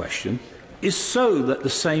previous question is so that the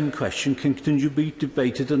same question can continue to be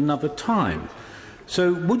debated another time.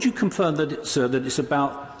 So would you confirm that, sir, that it's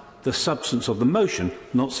about the substance of the motion,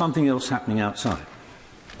 not something else happening outside?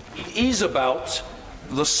 It is about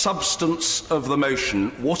the substance of the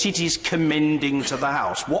motion, what it is commending to the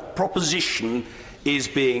House, what proposition is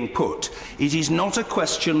being put. It is not a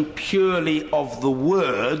question purely of the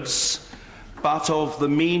words, but of the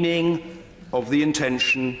meaning, of the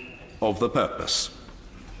intention, of the purpose.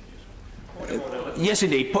 Yes,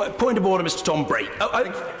 indeed. Point of order, Mr. Tom Bray.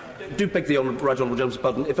 I do beg the Right Honourable Gentleman's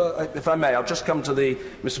pardon. If I may, I'll just come to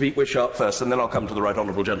Mr. Pete Wishart first, and then I'll come to the Right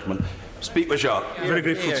Honourable Gentleman. Mr. Pete Wishart. Very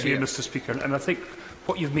grateful to you, Mr. Speaker, and I think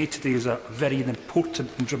what you've made today is a very important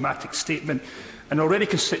and dramatic statement. And already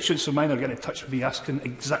constituents of mine are getting in touch with me asking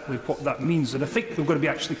exactly what that means. And I think we've got to be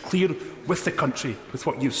actually clear with the country with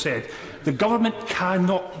what you've said. The government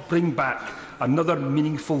cannot bring back another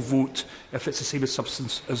meaningful vote if it's the same as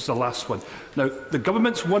substance as the last one. Now, the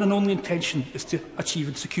government's one and only intention is to achieve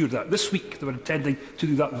and secure that. This week they were intending to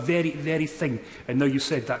do that very, very thing, and now you've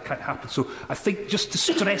said that can't happen. So I think just to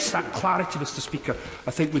stress that clarity, Mr Speaker,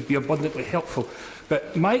 I think would be abundantly helpful.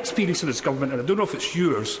 But my experience of this government, and I don't know if it's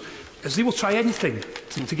yours, is they will try anything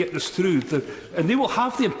to get this through. And they will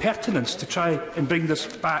have the impertinence to try and bring this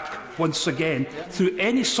back once again through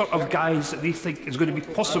any sort of guise that they think is going to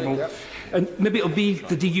be possible. And maybe it'll be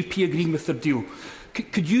the DUP agreeing with their deal.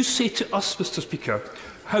 Could you say to us, Mr Speaker,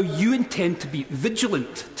 how you intend to be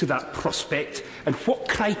vigilant to that prospect and what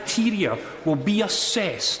criteria will be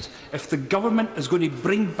assessed if the government is going to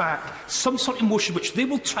bring back some sort of motion which they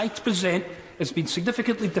will try to present as being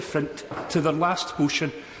significantly different to their last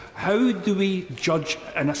motion? How do we judge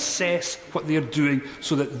and assess what they are doing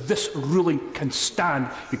so that this ruling can stand?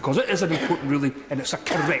 Because it is an important ruling and it's a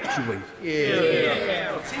correct ruling.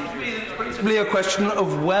 It seems to me that it's principally a question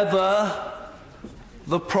of whether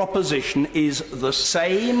the proposition is the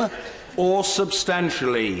same or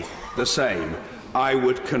substantially the same. I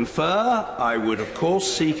would confer, I would of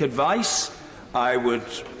course seek advice, I would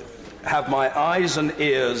have my eyes and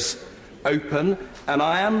ears open, and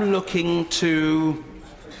I am looking to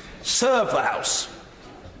serve the House,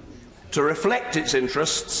 to reflect its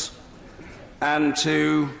interests and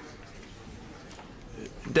to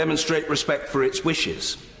demonstrate respect for its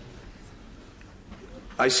wishes.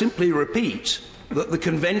 I simply repeat that the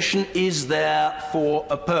Convention is there for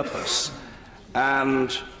a purpose,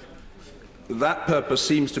 and that purpose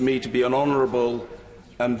seems to me to be an honourable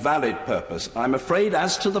and valid purpose. I'm afraid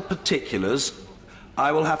as to the particulars,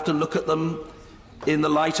 I will have to look at them in the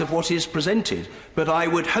light of what is presented. But I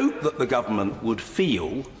would hope that the government would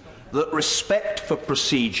feel that respect for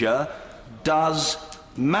procedure does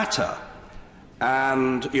matter.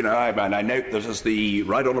 And, you know, I note that as the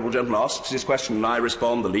Right Honourable Gentleman asks his question and I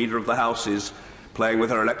respond, the Leader of the House is playing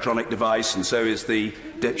with her electronic device, and so is the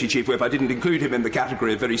Deputy Chief Whip. I didn't include him in the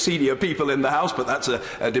category of very senior people in the House, but that's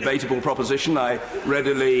a debatable proposition I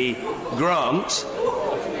readily grant.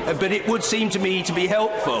 But it would seem to me to be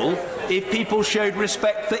helpful if people showed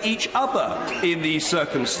respect for each other in these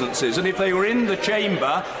circumstances, and if they were in the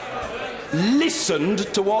chamber, listened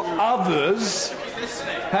to what others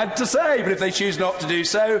had to say. But if they choose not to do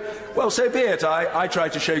so, well, so be it. I try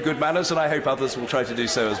to show good manners, and I hope others will try to do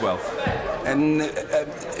so as well. And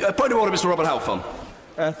a point of order, Mr. Robert Halfon.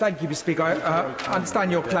 Thank you, Mr. Speaker. I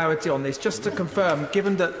understand your clarity on this. Just to confirm,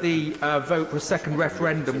 given that the vote for a second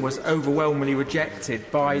referendum was overwhelmingly rejected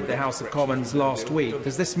by the House of Commons last week,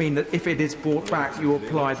 does this mean that if it is brought back, you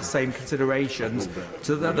apply the same considerations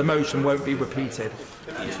so that the motion won't be repeated?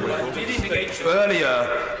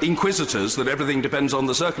 Earlier inquisitors that everything depends on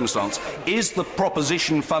the circumstance. Is the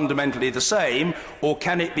proposition fundamentally the same, or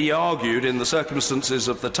can it be argued in the circumstances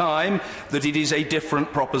of the time that it is a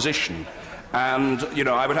different proposition? And, you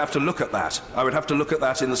know, I would have to look at that. I would have to look at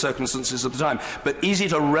that in the circumstances of the time. But is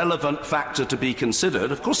it a relevant factor to be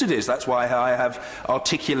considered? Of course it is. That's why I have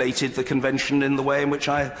articulated the Convention in the way in which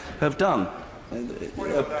I have done.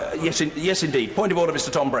 Yes, indeed. Point of order, Mr.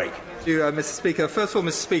 Tom Brake. Thank you, Mr. Speaker. First of all,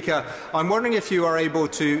 Mr. Speaker, I'm wondering if you are able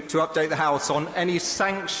to update the House on any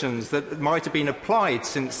sanctions that might have been applied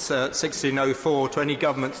since 1604 to any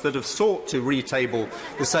governments that have sought to retable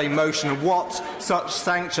the same motion, and what such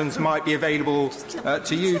sanctions might be available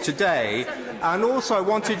to you today. And also, I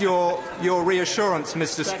wanted your reassurance,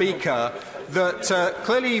 Mr. Speaker, that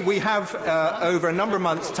clearly we have, over a number of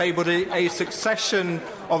months, tabled a succession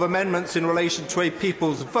of amendments in relation to a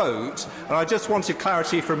people's vote, and I just wanted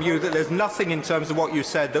clarity from you that there's nothing in terms of what you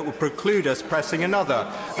said that would preclude us pressing another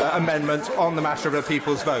amendment on the matter of a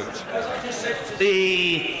people's vote.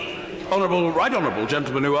 The Right Honourable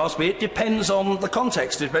Gentleman who asked me, it depends on the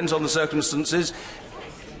context, it depends on the circumstances.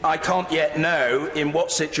 I can't yet know in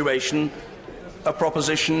what situation a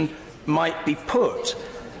proposition might be put.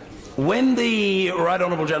 When the Right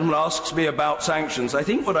Honourable Gentleman asks me about sanctions, I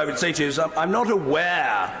think what I would say to you is I'm not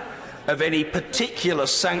aware of any particular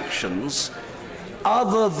sanctions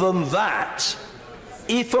other than that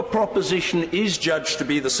if a proposition is judged to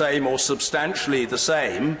be the same or substantially the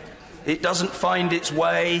same, it doesn't find its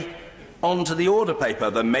way onto the order paper.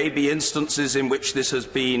 There may be instances in which this has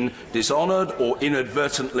been dishonoured or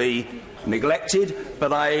inadvertently neglected,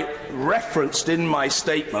 but I referenced in my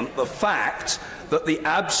statement the fact that the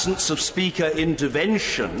absence of Speaker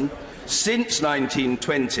intervention since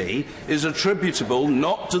 1920 is attributable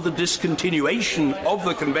not to the discontinuation of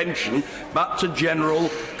the Convention, but to general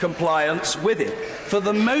compliance with it. For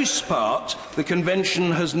the most part, the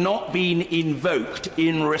Convention has not been invoked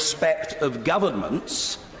in respect of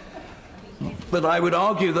governments, but I would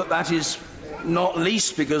argue that that is not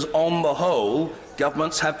least because, on the whole,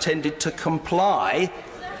 governments have tended to comply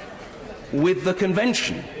with the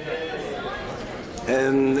Convention.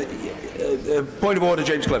 Point of order,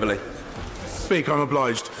 James Cleverly. Speaker, I'm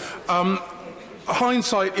obliged.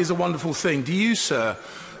 Hindsight is a wonderful thing. Do you, sir,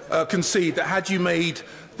 concede that had you made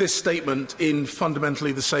this statement in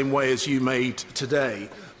fundamentally the same way as you made today,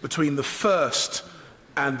 between the first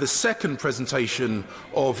and the second presentation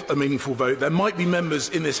of a meaningful vote, there might be members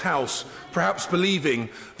in this House perhaps believing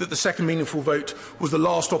that the second meaningful vote was the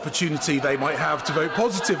last opportunity they might have to vote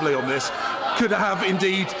positively on this, could have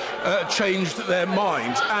indeed changed their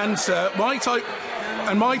mind? And might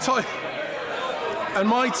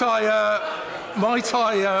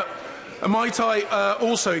I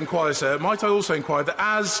also inquire, sir, that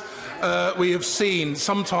as we have seen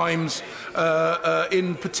sometimes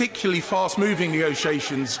in particularly fast-moving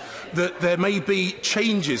negotiations, that there may be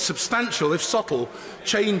changes, substantial if subtle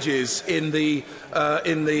changes in the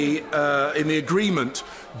agreement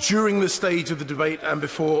during the stage of the debate and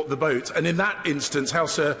before the vote. And in that instance, how,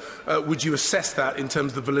 sir, would you assess that in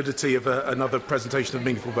terms of the validity of another presentation of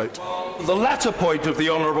meaningful vote? The latter point of the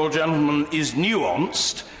honourable gentleman is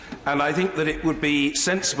nuanced, and I think that it would be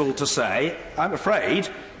sensible to say, I'm afraid,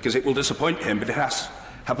 because it will disappoint him, but it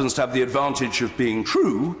happens to have the advantage of being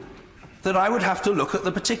true, that I would have to look at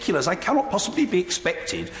the particulars. I cannot possibly be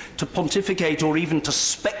expected to pontificate or even to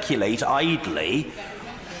speculate idly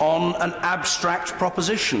on an abstract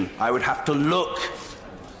proposition. I would have to look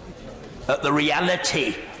at the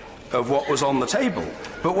reality of what was on the table.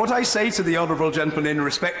 But what I say to the honourable gentleman in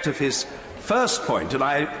respect of his first point, and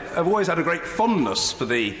I have always had a great fondness for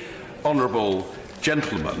the honourable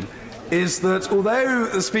gentleman, is that although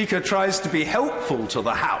the Speaker tries to be helpful to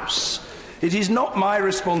the House, it is not my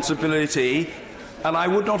responsibility, and I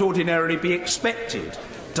would not ordinarily be expected,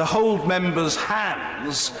 to hold members'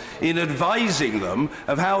 hands in advising them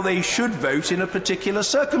of how they should vote in a particular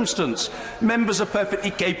circumstance. Members are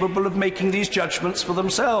perfectly capable of making these judgments for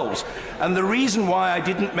themselves. And the reason why I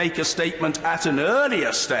didn't make a statement at an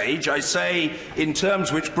earlier stage, I say in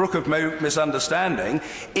terms which brook of misunderstanding,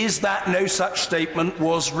 is that no such statement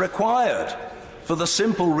was required, for the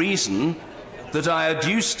simple reason that I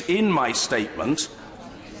adduced in my statement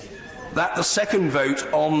that the second vote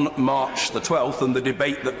on March the 12th and the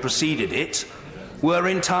debate that preceded it were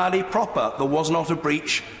entirely proper. There was not a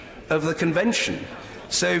breach of the Convention.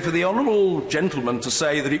 So for the honourable gentleman to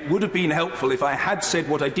say that it would have been helpful if I had said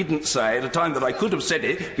what I didn't say at a time that I could have said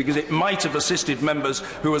it, because it might have assisted members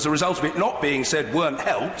who, as a result of it not being said, weren't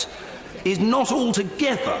helped, is not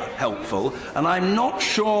altogether helpful, and I'm not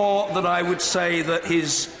sure that I would say that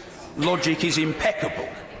his logic is impeccable.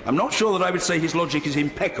 I'm not sure that I would say his logic is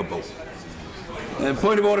impeccable.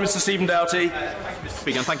 Point of order, Mr. Stephen Doughty. Mr.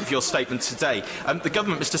 Speaker, and thank you for your statement today. The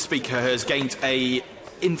government, Mr. Speaker, has gained an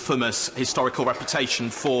infamous historical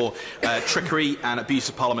reputation for trickery and abuse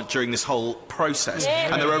of Parliament during this whole process.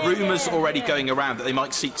 And there are rumours already going around that they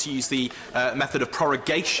might seek to use the method of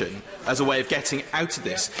prorogation as a way of getting out of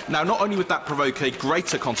this. Now, not only would that provoke a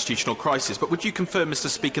greater constitutional crisis, but would you confirm, Mr.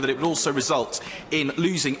 Speaker, that it would also result in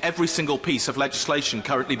losing every single piece of legislation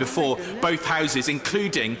currently before both houses,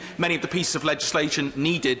 including many of the pieces of legislation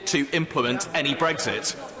needed to implement any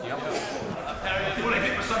Brexit?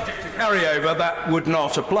 Carryover, that would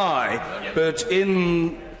not apply, but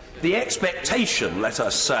in the expectation, let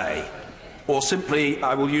us say, or simply,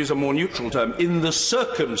 I will use a more neutral term, in the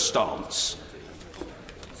circumstance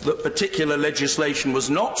that particular legislation was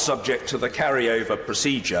not subject to the carryover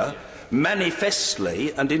procedure,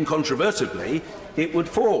 manifestly and incontrovertibly, it would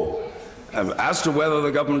fall. As to whether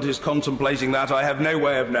the government is contemplating that, I have no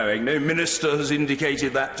way of knowing. No minister has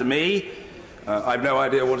indicated that to me. I have no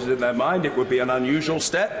idea what is in their mind. It would be an unusual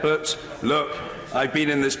step, but look, I've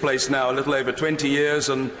been in this place now a little over 20 years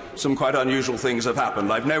and some quite unusual things have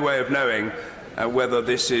happened. I have no way of knowing whether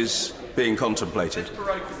this is being contemplated.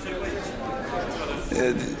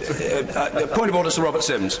 Point of order, Sir Robert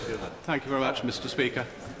Sims. Thank you very much, Mr. Speaker.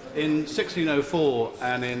 In 1604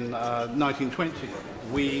 and in 1920,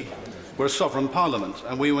 we were a sovereign parliament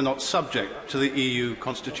and we were not subject to the EU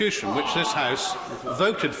constitution, which this House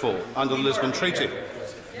voted for under the Lisbon Treaty.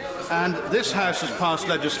 And this House has passed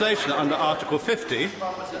legislation under Article 50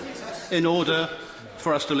 in order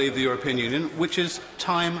for us to leave the European Union, which is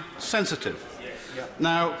time sensitive.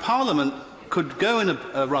 Now, Parliament could go in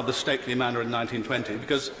a rather stately manner in 1920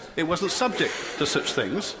 because it wasn't subject to such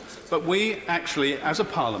things, but we actually, as a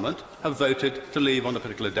Parliament, have voted to leave on a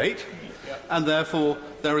particular date, and therefore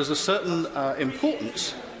there is a certain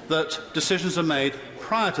importance that decisions are made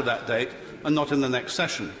prior to that date and not in the next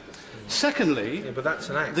session. Secondly, but that's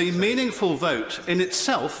an act. the meaningful vote in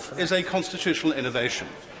itself is a constitutional innovation.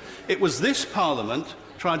 It was this Parliament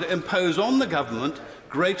trying to impose on the government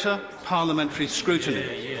greater parliamentary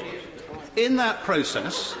scrutiny. In that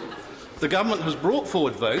process, the government has brought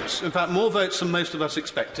forward votes, in fact more votes than most of us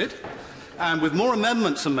expected, and with more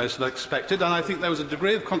amendments than most of us expected, and I think there was a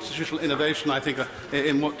degree of constitutional innovation, I think,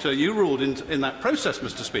 in what you ruled in that process,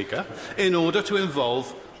 Mr. Speaker, in order to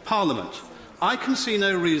involve Parliament. I can see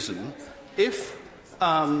no reason if,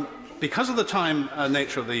 because of the time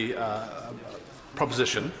nature of the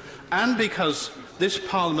proposition, and because this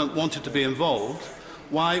Parliament wanted to be involved,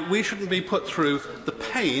 why we shouldn't be put through the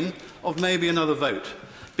pain of maybe another vote,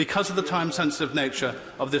 because of the time-sensitive nature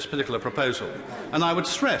of this particular proposal. And I would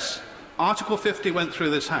stress, Article 50 went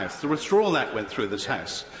through this House, the Withdrawal Act went through this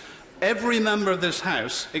House. Every member of this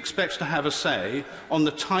House expects to have a say on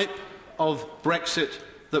the type of Brexit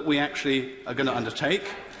that we actually are going to undertake.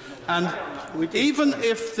 And even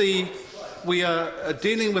if we are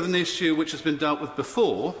dealing with an issue which has been dealt with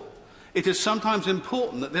before, it is sometimes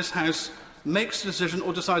important that this House makes a decision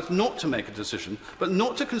or decides not to make a decision, but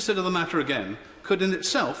not to consider the matter again could in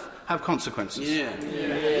itself have consequences.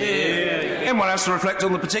 And one has to reflect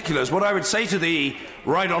on the particulars. What I would say to the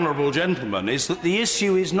right honourable gentleman is that the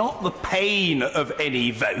issue is not the pain of any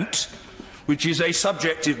vote, which is a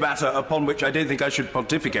subjective matter upon which I don't think I should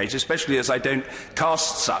pontificate, especially as I don't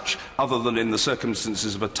cast such, other than in the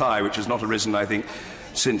circumstances of a tie, which has not arisen, I think,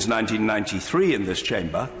 since 1993 in this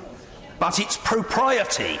chamber, but its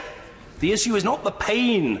propriety. The issue is not the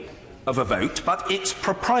pain of a vote, but its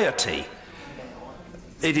propriety.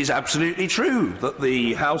 It is absolutely true that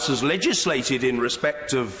the House has legislated in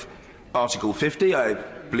respect of Article 50. I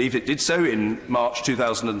believe it did so in March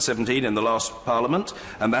 2017 in the last Parliament,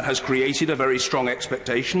 and that has created a very strong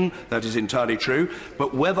expectation. That is entirely true.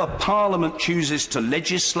 But whether Parliament chooses to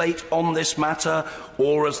legislate on this matter,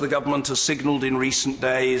 or, as the Government has signalled in recent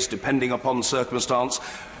days, depending upon circumstance,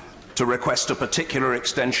 to request a particular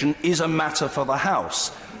extension, is a matter for the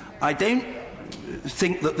House. I don't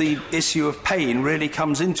think that the issue of pain really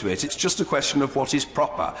comes into it. It's just a question of what is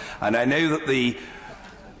proper. And I know that the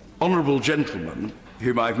honourable gentleman,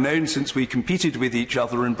 whom I've known since we competed with each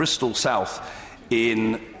other in Bristol South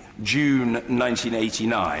in June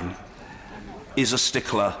 1989, is a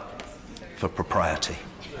stickler for propriety.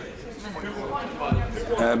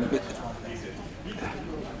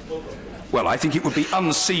 Well, I think it would be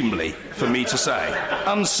unseemly for me to say.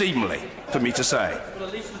 Unseemly for me to say.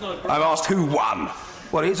 I'm asked who won.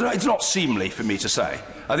 Well, it's not seemly for me to say.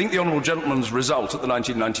 I think the honourable gentleman's result at the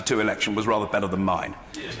 1992 election was rather better than mine.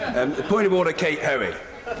 Point of order, Kate Hoey.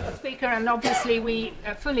 Speaker, and obviously we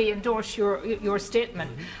fully endorse your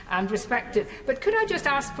statement and respect it. But could I just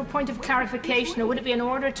ask for a point of clarification, or would it be in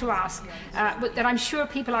order to ask, that I'm sure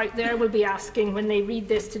people out there will be asking when they read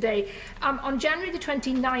this today. On January the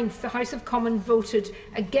 29th, the House of Commons voted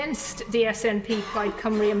against the SNP Plaid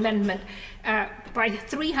Cymru amendment by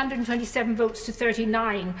 327 votes to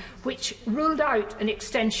 39, which ruled out an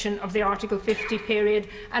extension of the Article 50 period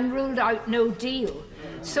and ruled out no deal.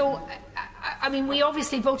 So, I mean, we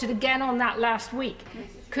obviously voted again on that last week.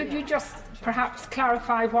 Could you just perhaps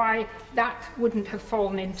clarify why that wouldn't have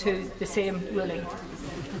fallen into the same ruling?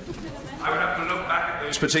 I would have to look back at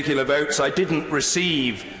those particular votes. I didn't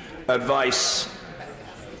receive advice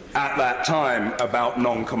at that time about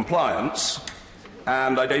non-compliance,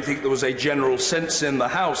 and I don't think there was a general sense in the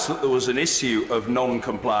House that there was an issue of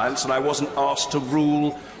non-compliance, and I wasn't asked to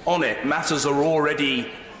rule on it. Matters are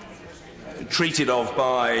already treated of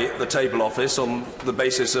by the Table Office on the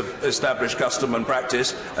basis of established custom and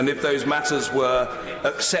practice, and if those matters were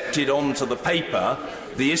accepted onto the paper,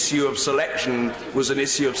 the issue of selection was an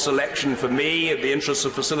issue of selection for me in the interest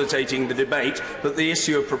of facilitating the debate, but the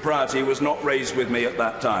issue of propriety was not raised with me at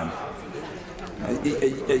that time.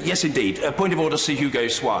 Yes, indeed. A point of order, Sir Hugo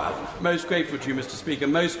Swire. Most grateful to you, Mr. Speaker.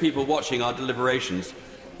 Most people watching our deliberations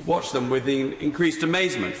watch them with increased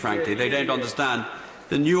amazement, frankly. They don't understand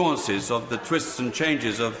the nuances of the twists and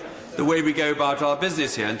changes of the way we go about our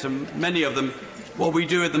business here. And to many of them, what we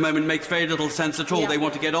do at the moment makes very little sense at all. They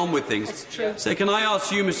want to get on with things. So can I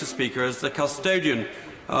ask you, Mr. Speaker, as the custodian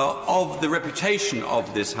of the reputation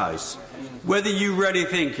of this House, whether you really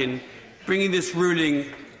think in bringing this ruling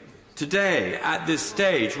today, at this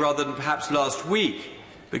stage, rather than perhaps last week,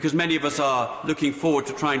 because many of us are looking forward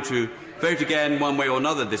to trying to vote again one way or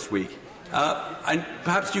another this week, and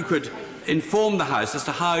perhaps you could inform the House as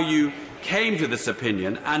to how you came to this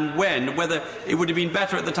opinion and when, whether it would have been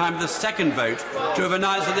better at the time of the second vote to have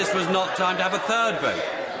announced that this was not time to have a third vote.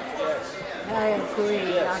 I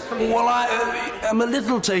agree. Well, I am a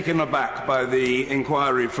little taken aback by the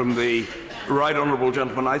inquiry from the right honourable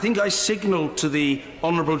gentleman. I think I signalled to the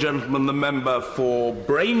honourable gentleman, the member for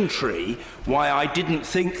Braintree, why I didn't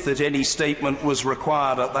think that any statement was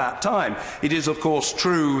required at that time. It is, of course,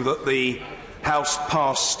 true that the House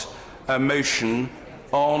passed a motion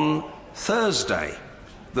on Thursday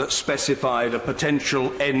that specified a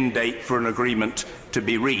potential end date for an agreement to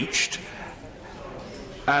be reached,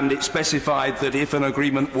 and it specified that if an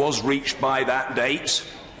agreement was reached by that date,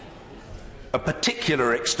 a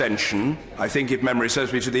particular extension, I think if memory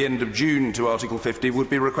serves me to the end of June to Article 50, would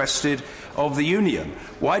be requested of the Union.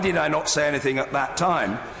 Why did I not say anything at that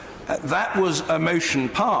time? That was a motion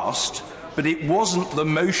passed, but it wasn't the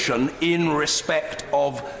motion in respect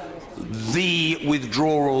of the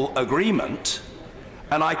withdrawal agreement,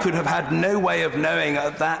 and I could have had no way of knowing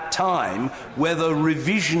at that time whether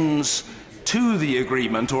revisions to the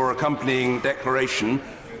agreement or accompanying declaration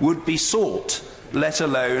would be sought, let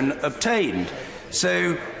alone obtained.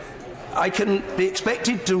 So I can be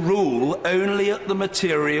expected to rule only at the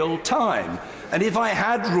material time. And if I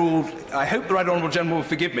had ruled, I hope the Right Honourable Gentleman will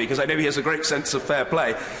forgive me, because I know he has a great sense of fair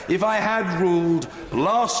play, if I had ruled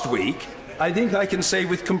last week, I think I can say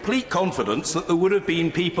with complete confidence that there would have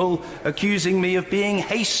been people accusing me of being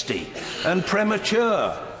hasty and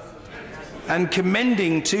premature and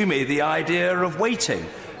commending to me the idea of waiting.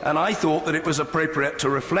 And I thought that it was appropriate to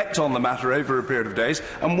reflect on the matter over a period of days.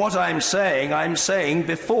 And what I'm saying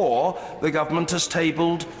before the government has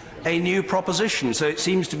tabled a new proposition. So it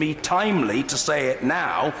seems to me timely to say it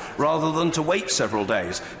now rather than to wait several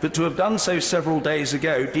days. But to have done so several days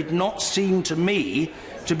ago did not seem to me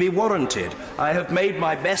to be warranted. I have made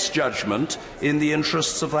my best judgment in the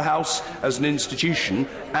interests of the House as an institution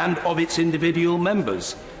and of its individual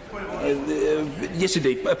members. Yes,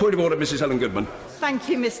 indeed. A point of order, Mrs. Helen Goodman. Thank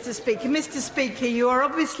you, Mr. Speaker. Mr. Speaker, you are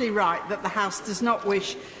obviously right that the House does not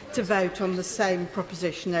wish to vote on the same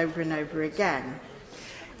proposition over and over again.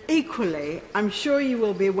 Equally, I'm sure you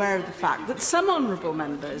will be aware of the fact that some honourable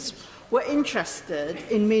members were interested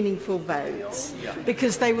in meaningful votes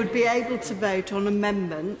because they would be able to vote on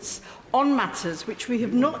amendments on matters which we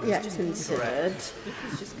have not yet considered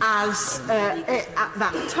as at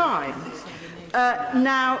that time.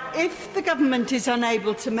 Now, if the government is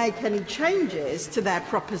unable to make any changes to their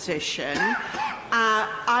proposition,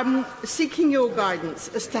 I'm seeking your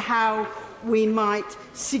guidance as to how we might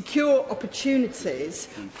secure opportunities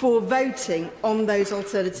for voting on those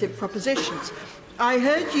alternative propositions. I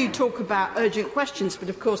heard you talk about urgent questions, but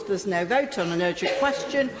of course there's no vote on an urgent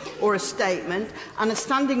question or a statement, and a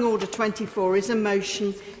Standing Order 24 is a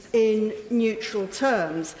motion in neutral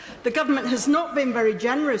terms. The government has not been very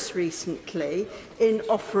generous recently in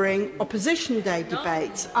offering opposition day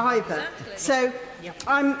debates either. So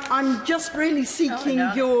I'm just really seeking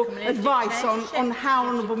your advice on how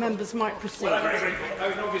honourable members might proceed.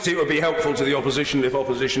 Obviously, it would be helpful to the opposition if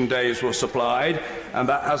opposition days were supplied, and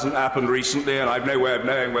that hasn't happened recently, and I've no way of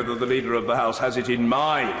knowing whether the Leader of the House has it in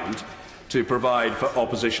mind to provide for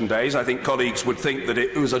opposition days. I think colleagues would think that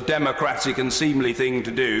it was a democratic and seemly thing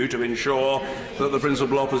to do to ensure that the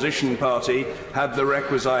principal opposition party had the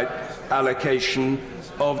requisite allocation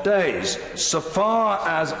of days. So far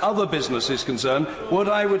as other business is concerned, what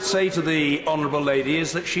I would say to the honourable lady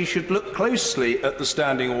is that she should look closely at the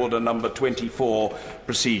Standing Order number 24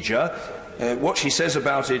 procedure. What she says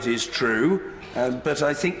about it is true, but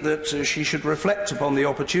I think that she should reflect upon the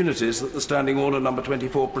opportunities that the Standing Order number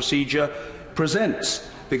 24 procedure presents,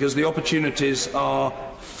 because the opportunities are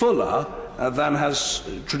fuller than has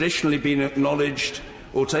traditionally been acknowledged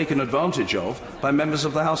or taken advantage of by members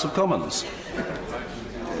of the House of Commons.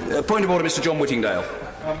 Point of order, Mr. John Whittingdale.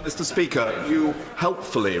 Mr. Speaker, you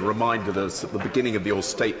helpfully reminded us at the beginning of your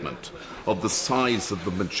statement of the size of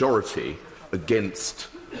the majority against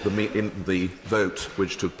the vote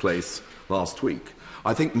which took place last week.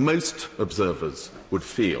 I think most observers would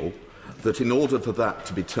feel that in order for that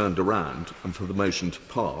to be turned around and for the motion to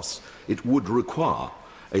pass, it would require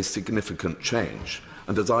a significant change.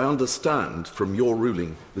 And as I understand from your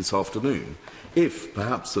ruling this afternoon, if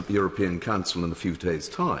perhaps at the European Council in a few days'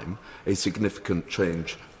 time a significant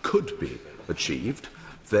change could be achieved,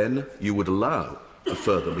 then you would allow a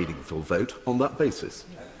further meaningful vote on that basis.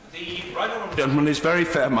 The right honourable gentleman is very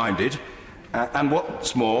fair-minded, and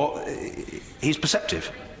what's more, he's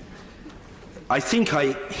perceptive. I think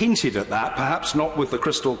I hinted at that, perhaps not with the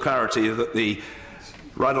crystal clarity that the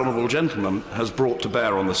right honourable gentleman has brought to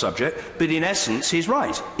bear on the subject, but in essence he's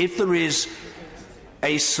right. If there is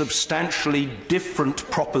a substantially different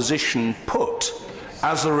proposition put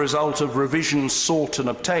as a result of revisions sought and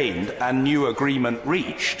obtained and new agreement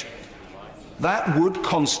reached, that would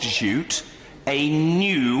constitute a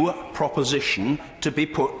new proposition to be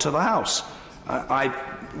put to the House. I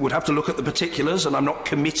would have to look at the particulars, and I'm not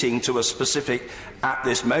committing to a specific at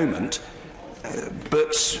this moment,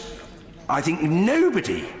 but I think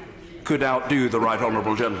nobody could outdo the right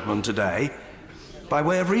honourable gentleman today by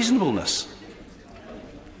way of reasonableness.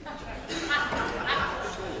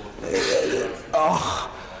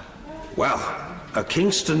 Well, a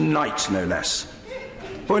Kingston knight, no less.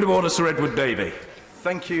 Point of order, Sir Edward Davey.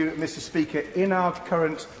 Thank you, Mr. Speaker. In our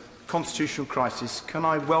current constitutional crisis, can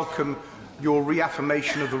I welcome your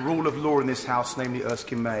reaffirmation of the rule of law in this House, namely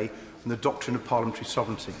Erskine May, and the doctrine of parliamentary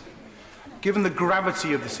sovereignty? Given the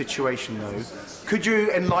gravity of the situation, though, could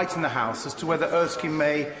you enlighten the House as to whether Erskine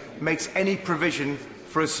May makes any provision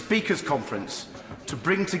for a Speakers' Conference to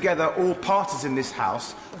bring together all parties in this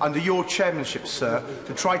House under your chairmanship, sir,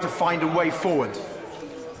 to try to find a way forward?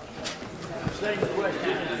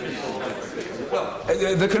 Well,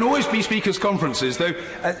 there can always be Speakers' Conferences, though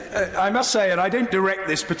I must say, and I don't direct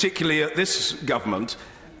this particularly at this government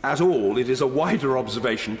at all, it is a wider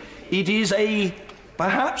observation, it is a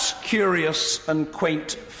perhaps curious and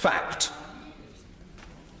quaint fact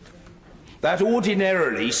that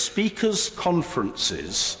ordinarily Speakers'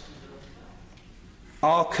 Conferences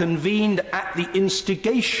are convened at the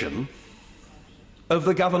instigation of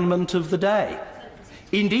the government of the day.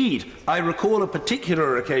 Indeed, I recall a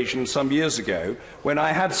particular occasion some years ago when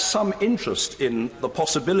I had some interest in the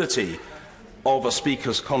possibility of a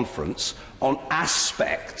Speakers' Conference on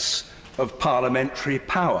aspects of parliamentary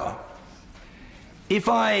power. If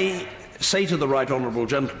I say to the right honourable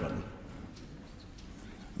gentleman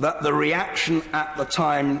that the reaction at the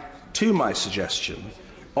time to my suggestion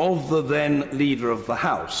of the then Leader of the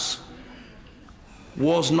House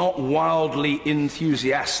was not wildly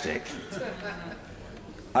enthusiastic,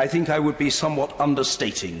 I think I would be somewhat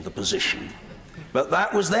understating the position. But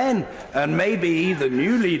that was then, and maybe the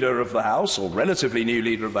new Leader of the House, or relatively new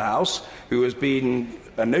Leader of the House, who has been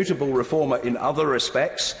a notable reformer in other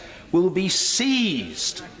respects, will be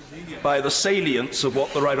seized by the salience of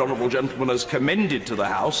what the right honourable gentleman has commended to the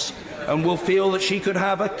House, and will feel that she could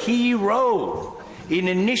have a key role in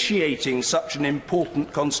initiating such an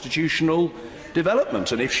important constitutional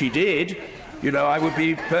development. And if she did, you know, I would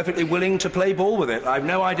be perfectly willing to play ball with it. I've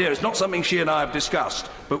no idea. It's not something she and I have discussed.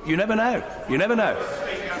 But you never know. You never know.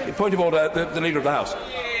 Point of order, the Leader of the House.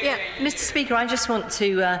 Yeah, Mr. Speaker, I just want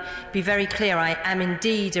to be very clear. I am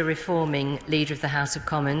indeed a reforming Leader of the House of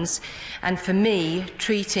Commons, and for me,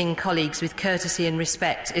 treating colleagues with courtesy and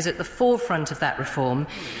respect is at the forefront of that reform,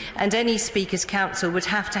 and any Speaker's Council would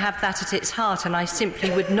have to have that at its heart, and I simply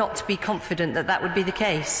would not be confident that that would be the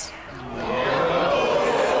case.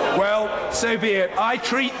 Well, so be it. I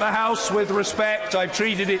treat the House with respect. I've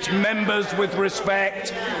treated its members with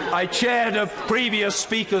respect. I chaired a previous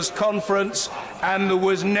Speakers' Conference, and there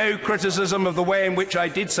was no criticism of the way in which I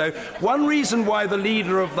did so. One reason why the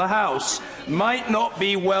Leader of the House might not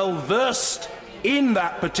be well versed in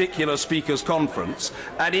that particular Speakers' Conference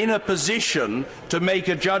and in a position to make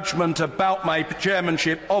a judgment about my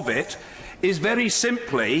chairmanship of it is very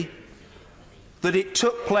simply that it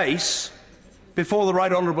took place before the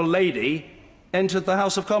Right Honourable Lady entered the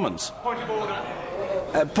House of Commons. Point of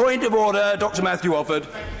order. Point of order, Dr. Matthew Offord.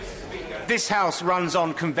 This House runs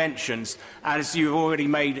on conventions, as you've already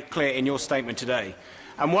made clear in your statement today.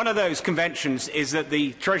 And one of those conventions is that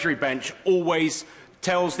the Treasury bench always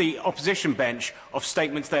tells the opposition bench of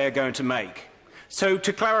statements they are going to make. So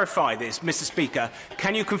to clarify this, Mr. Speaker,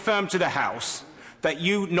 can you confirm to the House that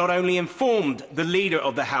you not only informed the Leader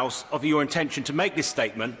of the House of your intention to make this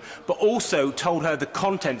statement, but also told her the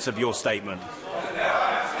contents of your statement?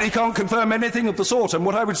 He can't confirm anything of the sort, and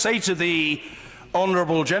what I would say to the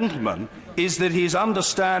honourable gentleman is that his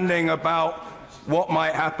understanding about what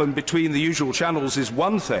might happen between the usual channels is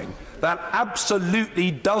one thing. That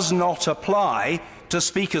absolutely does not apply to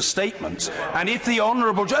Speaker's statements. And if the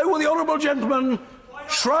honourable gentleman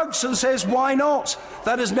shrugs and says, why not?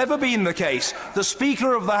 That has never been the case. The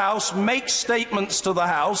Speaker of the House makes statements to the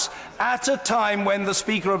House at a time when the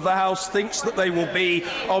Speaker of the House thinks that they will be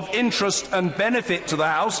of interest and benefit to the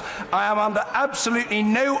House. I am under absolutely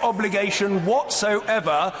no obligation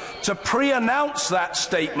whatsoever to pre-announce that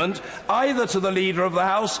statement either to the Leader of the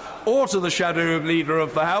House or to the Shadow Leader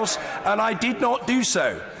of the House, and I did not do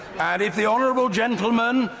so. And if the honourable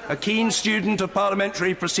gentleman, a keen student of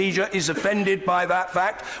parliamentary procedure, is offended by that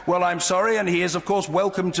fact, well, I'm sorry, and he is, of course,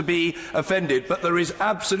 welcome to be offended. But there is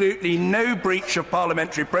absolutely no breach of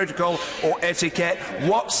parliamentary protocol or etiquette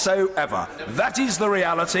whatsoever. That is the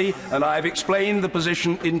reality, and I have explained the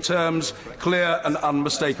position in terms clear and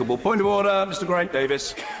unmistakable. Point of order, Mr. Grant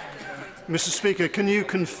Davis. Mr. Speaker, can you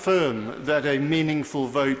confirm that a meaningful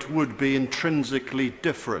vote would be intrinsically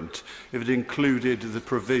different if it included the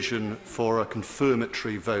provision for a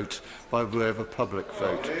confirmatory vote by way of a public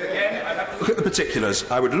vote? Again, I'd have to look at the particulars.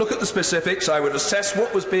 I would look at the specifics, I would assess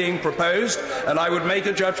what was being proposed, and I would make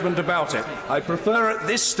a judgment about it. I prefer at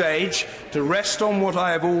this stage to rest on what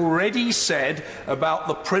I have already said about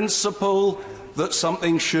the principle that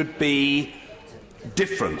something should be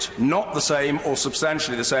different, not the same or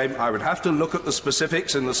substantially the same. I would have to look at the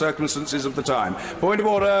specifics and the circumstances of the time. Point of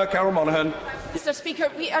order, Carol Monaghan. Mr.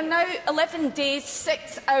 Speaker, we are now 11 days,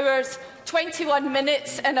 6 hours, 21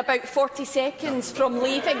 minutes and about 40 seconds from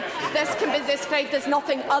leaving. This can be described as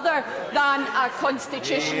nothing other than a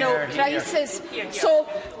constitutional crisis. So,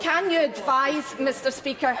 can you advise, Mr.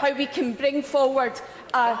 Speaker, how we can bring forward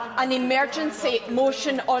an emergency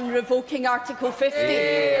motion on revoking Article 50?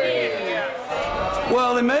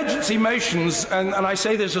 Well, emergency motions, and I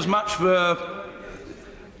say this as much for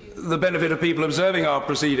the benefit of people observing our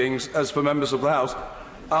proceedings as for members of the House,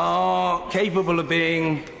 are capable of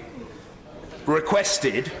being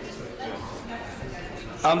requested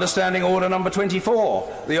under Standing Order number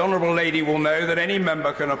 24. The Honourable Lady will know that any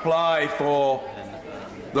member can apply for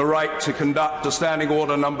the right to conduct a Standing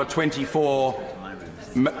Order number 24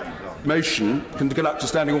 motion, can conduct a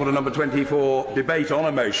Standing Order number 24 debate on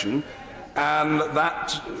a motion, and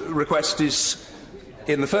that request is,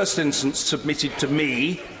 in the first instance, submitted to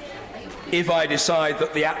me. If I decide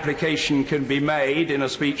that the application can be made in a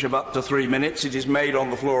speech of up to 3 minutes, it is made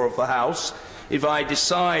on the floor of the House. If I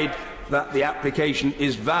decide that the application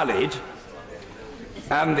is valid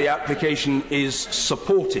and the application is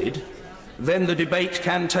supported, then the debate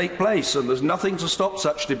can take place, and there's nothing to stop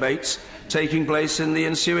such debates taking place in the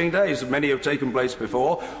ensuing days. Many have taken place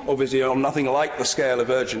before, obviously on nothing like the scale of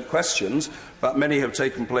urgent questions, but many have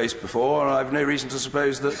taken place before, and I have no reason to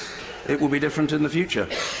suppose that it will be different in the future.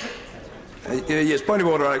 Yes, point of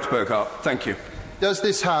order, Alex Bercow. Thank you. Does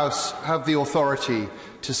this House have the authority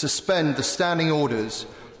to suspend the standing orders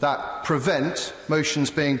that prevent motions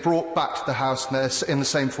being brought back to the House in the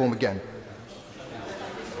same form again?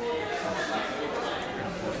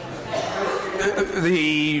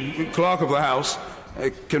 The Clerk of the House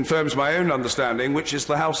confirms my own understanding, which is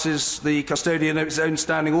the House is the custodian of its own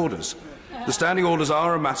standing orders. The standing orders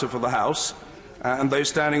are a matter for the House, and those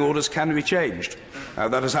standing orders can be changed.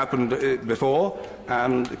 That has happened before,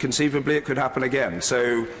 and conceivably it could happen again.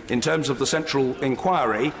 So, in terms of the central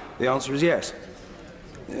inquiry, the answer is yes.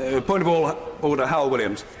 Point of order, Hal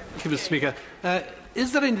Williams. Thank you, Mr. Speaker.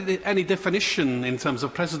 Is there any definition in terms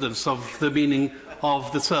of precedents of the meaning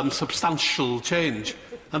of the term substantial change?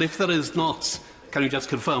 And if there is not, can you just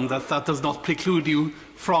confirm that that does not preclude you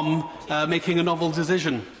from making a novel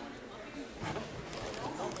decision?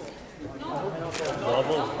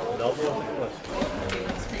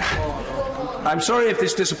 I'm sorry if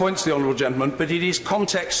this disappoints the honourable gentleman, but it is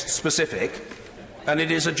context-specific, and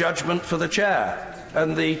it is a judgment for the Chair.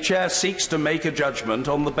 And the Chair seeks to make a judgment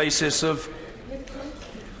on the basis of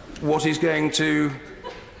what is going to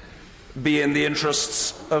be in the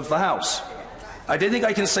interests of the House. I don't think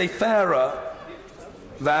I can say fairer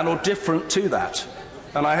than or different to that,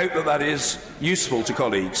 and I hope that that is useful to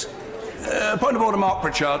colleagues. Point of order, Mark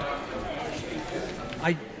Pritchard.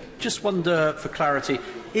 I just wonder, for clarity,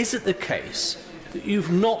 is it the case that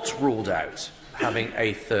you've not ruled out having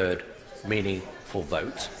a third meaningful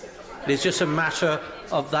vote? It's just a matter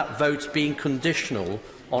of that vote being conditional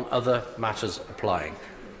on other matters applying,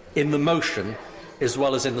 in the motion as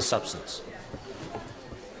well as in the substance?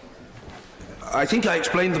 I think I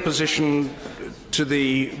explained the position to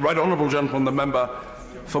the Right Honourable Gentleman, the member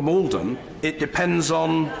for Malden. It depends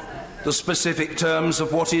on the specific terms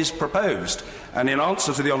of what is proposed. And in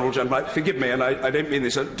answer to the Honourable Gentleman, forgive me, and I don't mean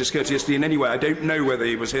this discourteously in any way, I don't know whether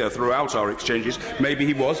he was here throughout our exchanges. Maybe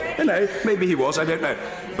he was. No, maybe he was, I don't know.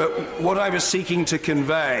 But what I was seeking to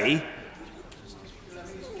convey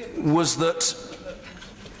was that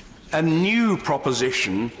a new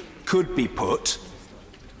proposition could be put,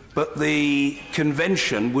 but the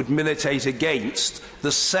convention would militate against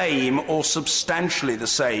the same or substantially the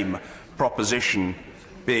same proposition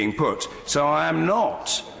being put. So I am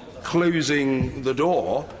not closing the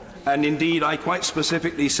door, and indeed I quite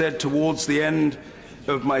specifically said towards the end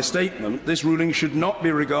of my statement, this ruling should not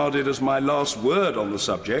be regarded as my last word on the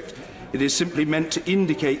subject. It is simply meant to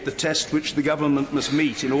indicate the test which the government must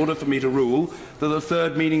meet in order for me to rule that a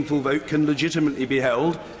third meaningful vote can legitimately be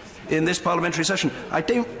held in this parliamentary session. I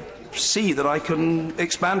don't see that I can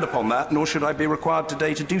expand upon that, nor should I be required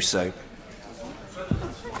today to do so.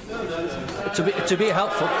 To be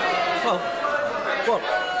helpful, well,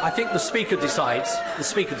 I think the Speaker decides. The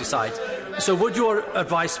Speaker decides. So would your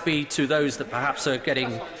advice be to those that perhaps are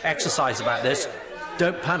getting exercise about this,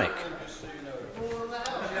 don't panic?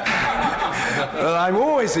 Well, I'm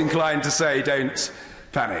always inclined to say don't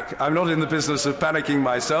panic. I'm not in the business of panicking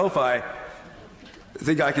myself. I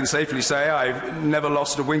think I can safely say I've never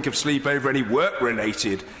lost a wink of sleep over any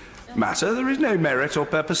work-related matter. There is no merit or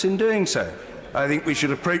purpose in doing so. I think we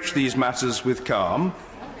should approach these matters with calm,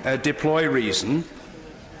 deploy reason,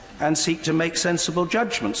 and seek to make sensible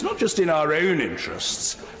judgments, not just in our own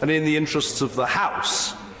interests and in the interests of the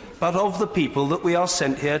House, but of the people that we are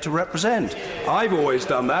sent here to represent. I've always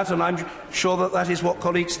done that, and I'm sure that that is what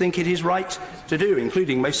colleagues think it is right to do,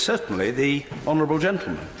 including most certainly the honourable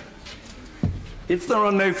gentleman. If there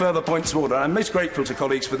are no further points of order, I'm most grateful to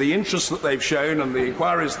colleagues for the interest that they've shown and the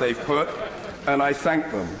inquiries they've put, and I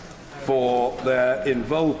thank them for their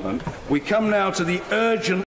involvement. We come now to the urgent